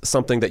 when that's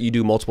something that you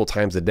do multiple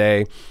times a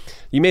day,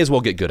 you may as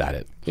well get good at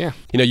it. Yeah.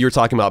 You were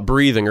talking about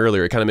breathing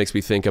earlier. It kind of makes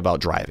me think about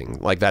driving.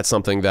 Like that's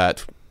something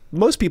that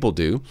most people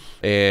do.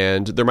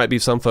 And there might be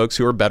some folks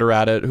who are better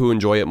at it, who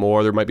enjoy it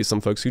more. There might be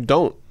some folks who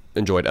don't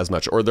enjoy it as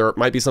much, or there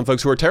might be some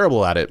folks who are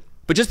terrible at it.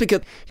 But just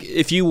because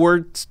if you were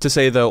to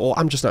say though, well,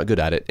 I'm just not good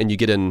at it, and you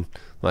get in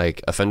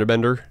like a fender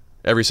bender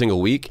every single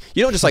week,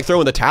 you don't just like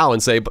throw in the towel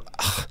and say,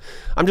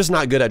 I'm just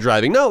not good at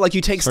driving. No, like you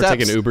take steps.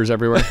 Taking Ubers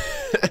everywhere.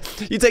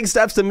 You take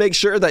steps to make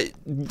sure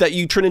that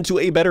you turn into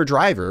a better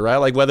driver, right?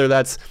 Like whether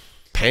that's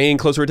paying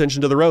closer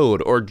attention to the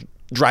road or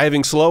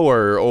driving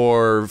slower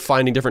or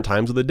finding different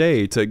times of the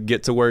day to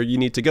get to where you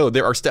need to go.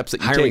 There are steps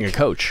that you hiring take. A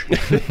coach.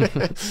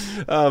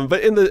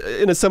 But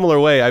in a similar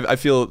way, I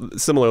feel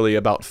similarly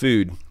about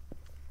food.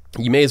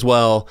 You may as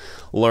well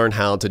learn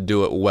how to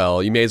do it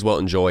well. You may as well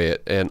enjoy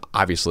it. And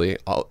obviously,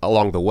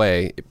 along the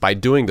way, by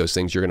doing those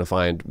things, you're going to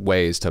find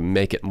ways to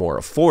make it more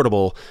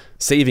affordable,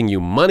 saving you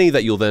money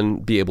that you'll then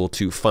be able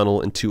to funnel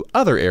into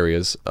other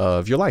areas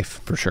of your life.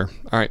 For sure.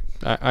 All right.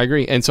 I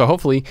agree. And so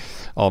hopefully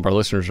all of our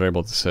listeners are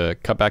able to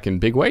cut back in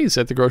big ways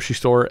at the grocery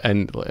store.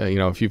 And,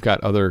 if you've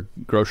got other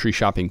grocery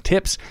shopping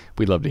tips,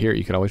 we'd love to hear it.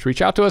 You can always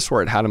reach out to us.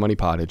 We're at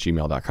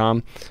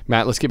howtomoneypod@gmail.com.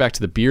 Matt, let's get back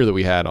to the beer that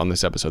we had on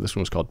this episode. This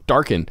one was called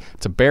Darken.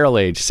 It's a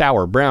barrel-aged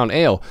sour brown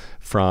ale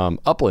from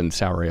Upland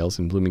Sour Ales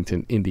in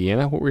Bloomington,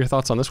 Indiana. What were your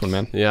thoughts on this one,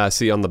 man? Yeah, I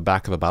see on the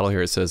back of the bottle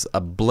here, it says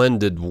a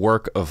blended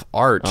work of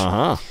art.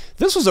 Uh-huh.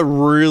 This was a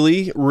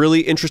really,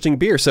 really interesting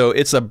beer. So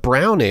it's a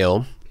brown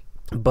ale,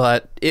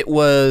 but it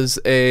was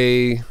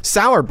a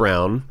sour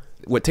brown.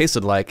 What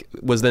tasted like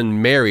was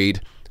then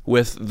married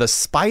with the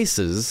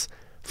spices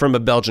from a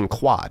Belgian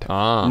quad,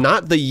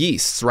 not the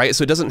yeasts, right?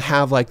 So it doesn't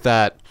have like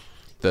the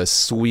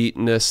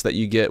sweetness that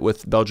you get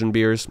with Belgian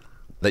beers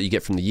that you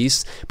get from the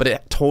yeast, but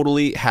it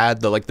totally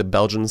had the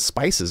Belgian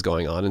spices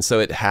going on. And so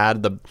it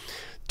had the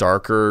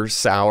darker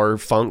sour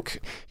funk,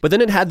 but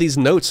then it had these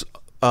notes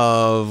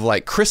of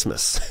like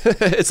Christmas.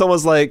 It's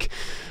almost like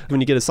when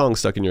you get a song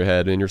stuck in your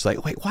head and you're just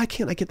like, wait, why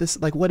can't I get this?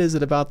 Like, what is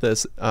it about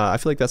this? I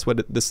feel like that's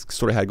what this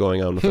sort of had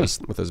going on with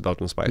those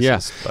Belgian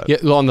spices. Yeah.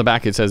 Well, on the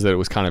back it says that it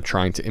was kind of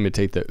trying to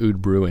imitate the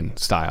Oud Bruin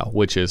style,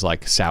 which is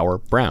like sour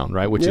brown,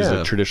 right? Which is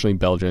a traditionally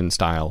Belgian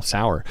style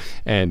sour,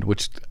 and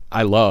which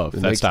I love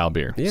that style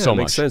beer so it much.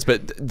 Makes sense.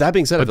 But that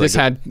being said,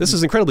 this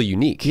is incredibly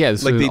unique. Yeah,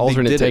 this is an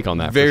alternate take on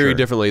that. Very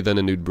differently than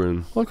a Nude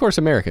Brune. Well, of course,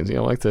 Americans,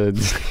 like to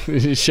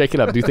shake it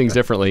up, do things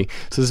differently.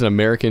 So this is an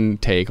American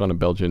take on a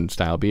Belgian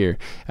style beer,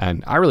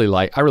 and I really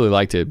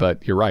liked it.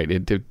 But you're right,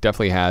 it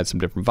definitely had some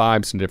different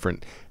vibes, some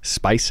different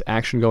spice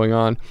action going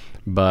on.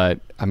 But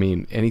I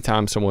mean,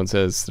 anytime someone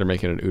says they're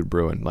making an Oud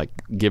Bruin, like,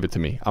 give it to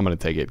me. I'm going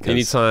to take it.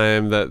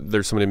 Anytime that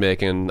there's somebody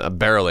making a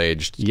barrel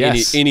aged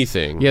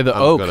anything. Yeah, the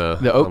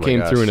oak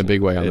came through in a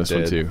big way on this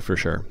one too, for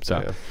sure. So,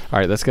 all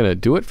right, that's going to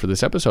do it for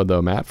this episode,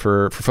 though, Matt.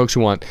 For folks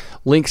who want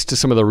links to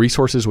some of the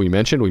resources we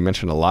mentioned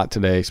a lot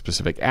today,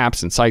 specific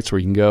apps and sites where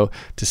you can go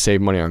to save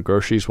money on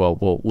groceries. Well,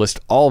 we'll list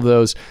all of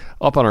those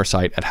up on our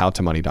site at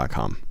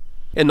howtomoney.com.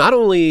 And not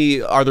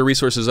only are the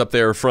resources up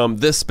there from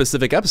this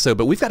specific episode,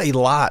 but we've got a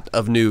lot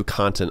of new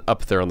content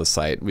up there on the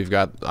site. We've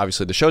got,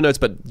 obviously, the show notes,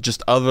 but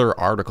just other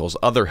articles,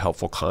 other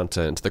helpful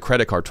content, the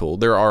credit card tool.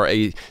 There are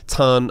a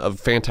ton of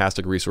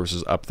fantastic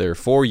resources up there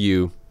for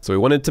you. So we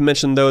wanted to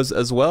mention those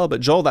as well.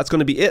 But Joel, that's going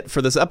to be it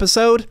for this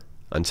episode.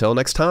 Until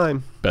next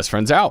time. Best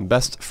friends out.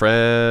 Best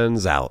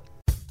friends out.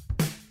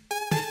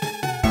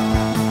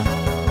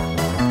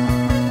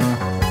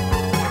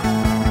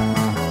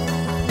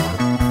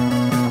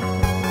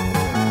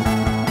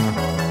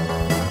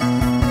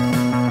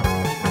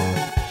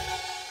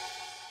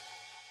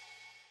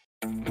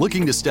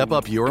 Looking to step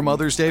up your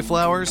Mother's Day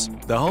flowers?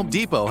 The Home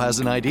Depot has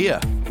an idea.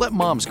 Let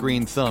Mom's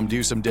green thumb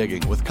do some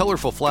digging with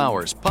colorful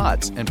flowers,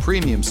 pots, and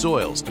premium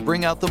soils to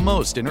bring out the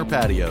most in her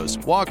patios,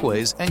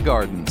 walkways, and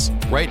gardens.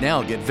 Right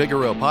now, get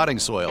Vigoro potting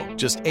soil,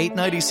 just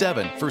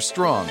 $8.97 for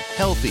strong,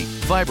 healthy,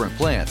 vibrant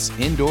plants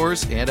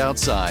indoors and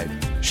outside.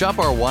 Shop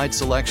our wide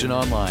selection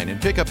online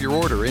and pick up your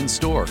order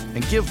in-store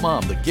and give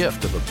Mom the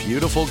gift of a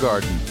beautiful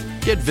garden.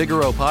 Get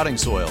Vigoro potting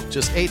soil,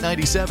 just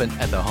 $8.97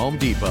 at the Home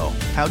Depot.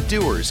 How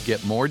doers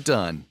get more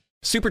done.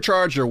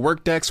 Supercharge your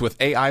work decks with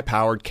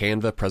AI-powered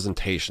Canva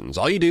presentations.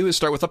 All you do is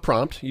start with a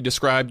prompt. You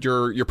describe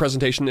your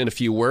presentation in a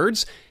few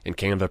words, and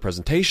Canva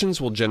presentations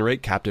will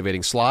generate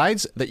captivating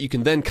slides that you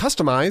can then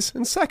customize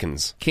in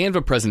seconds.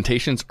 Canva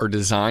presentations are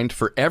designed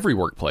for every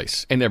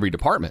workplace and every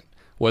department.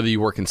 Whether you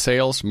work in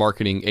sales,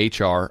 marketing,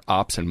 HR,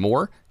 ops, and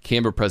more,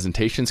 Canva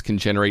presentations can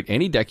generate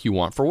any deck you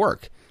want for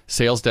work.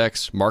 Sales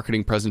decks,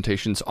 marketing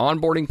presentations,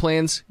 onboarding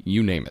plans,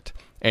 you name it.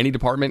 Any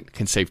department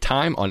can save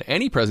time on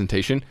any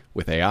presentation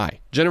with AI.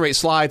 Generate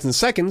slides in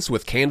seconds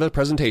with Canva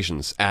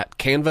presentations at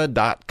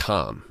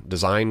canva.com.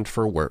 Designed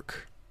for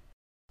work.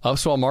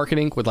 Upswell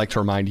Marketing would like to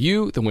remind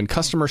you that when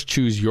customers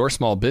choose your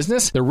small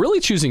business, they're really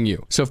choosing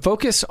you. So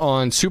focus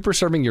on super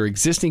serving your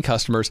existing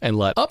customers and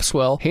let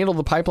Upswell handle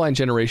the pipeline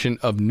generation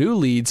of new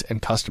leads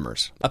and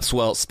customers.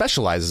 Upswell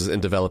specializes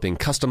in developing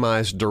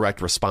customized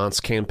direct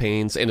response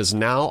campaigns and is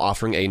now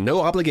offering a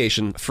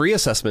no-obligation free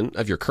assessment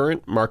of your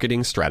current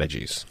marketing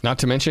strategies. Not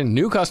to mention,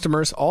 new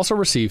customers also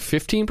receive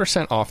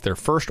 15% off their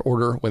first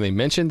order when they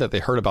mention that they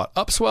heard about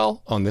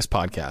Upswell on this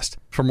podcast.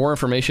 For more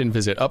information,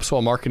 visit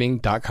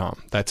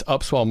upswellmarketing.com. That's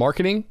upswellmarketing.com.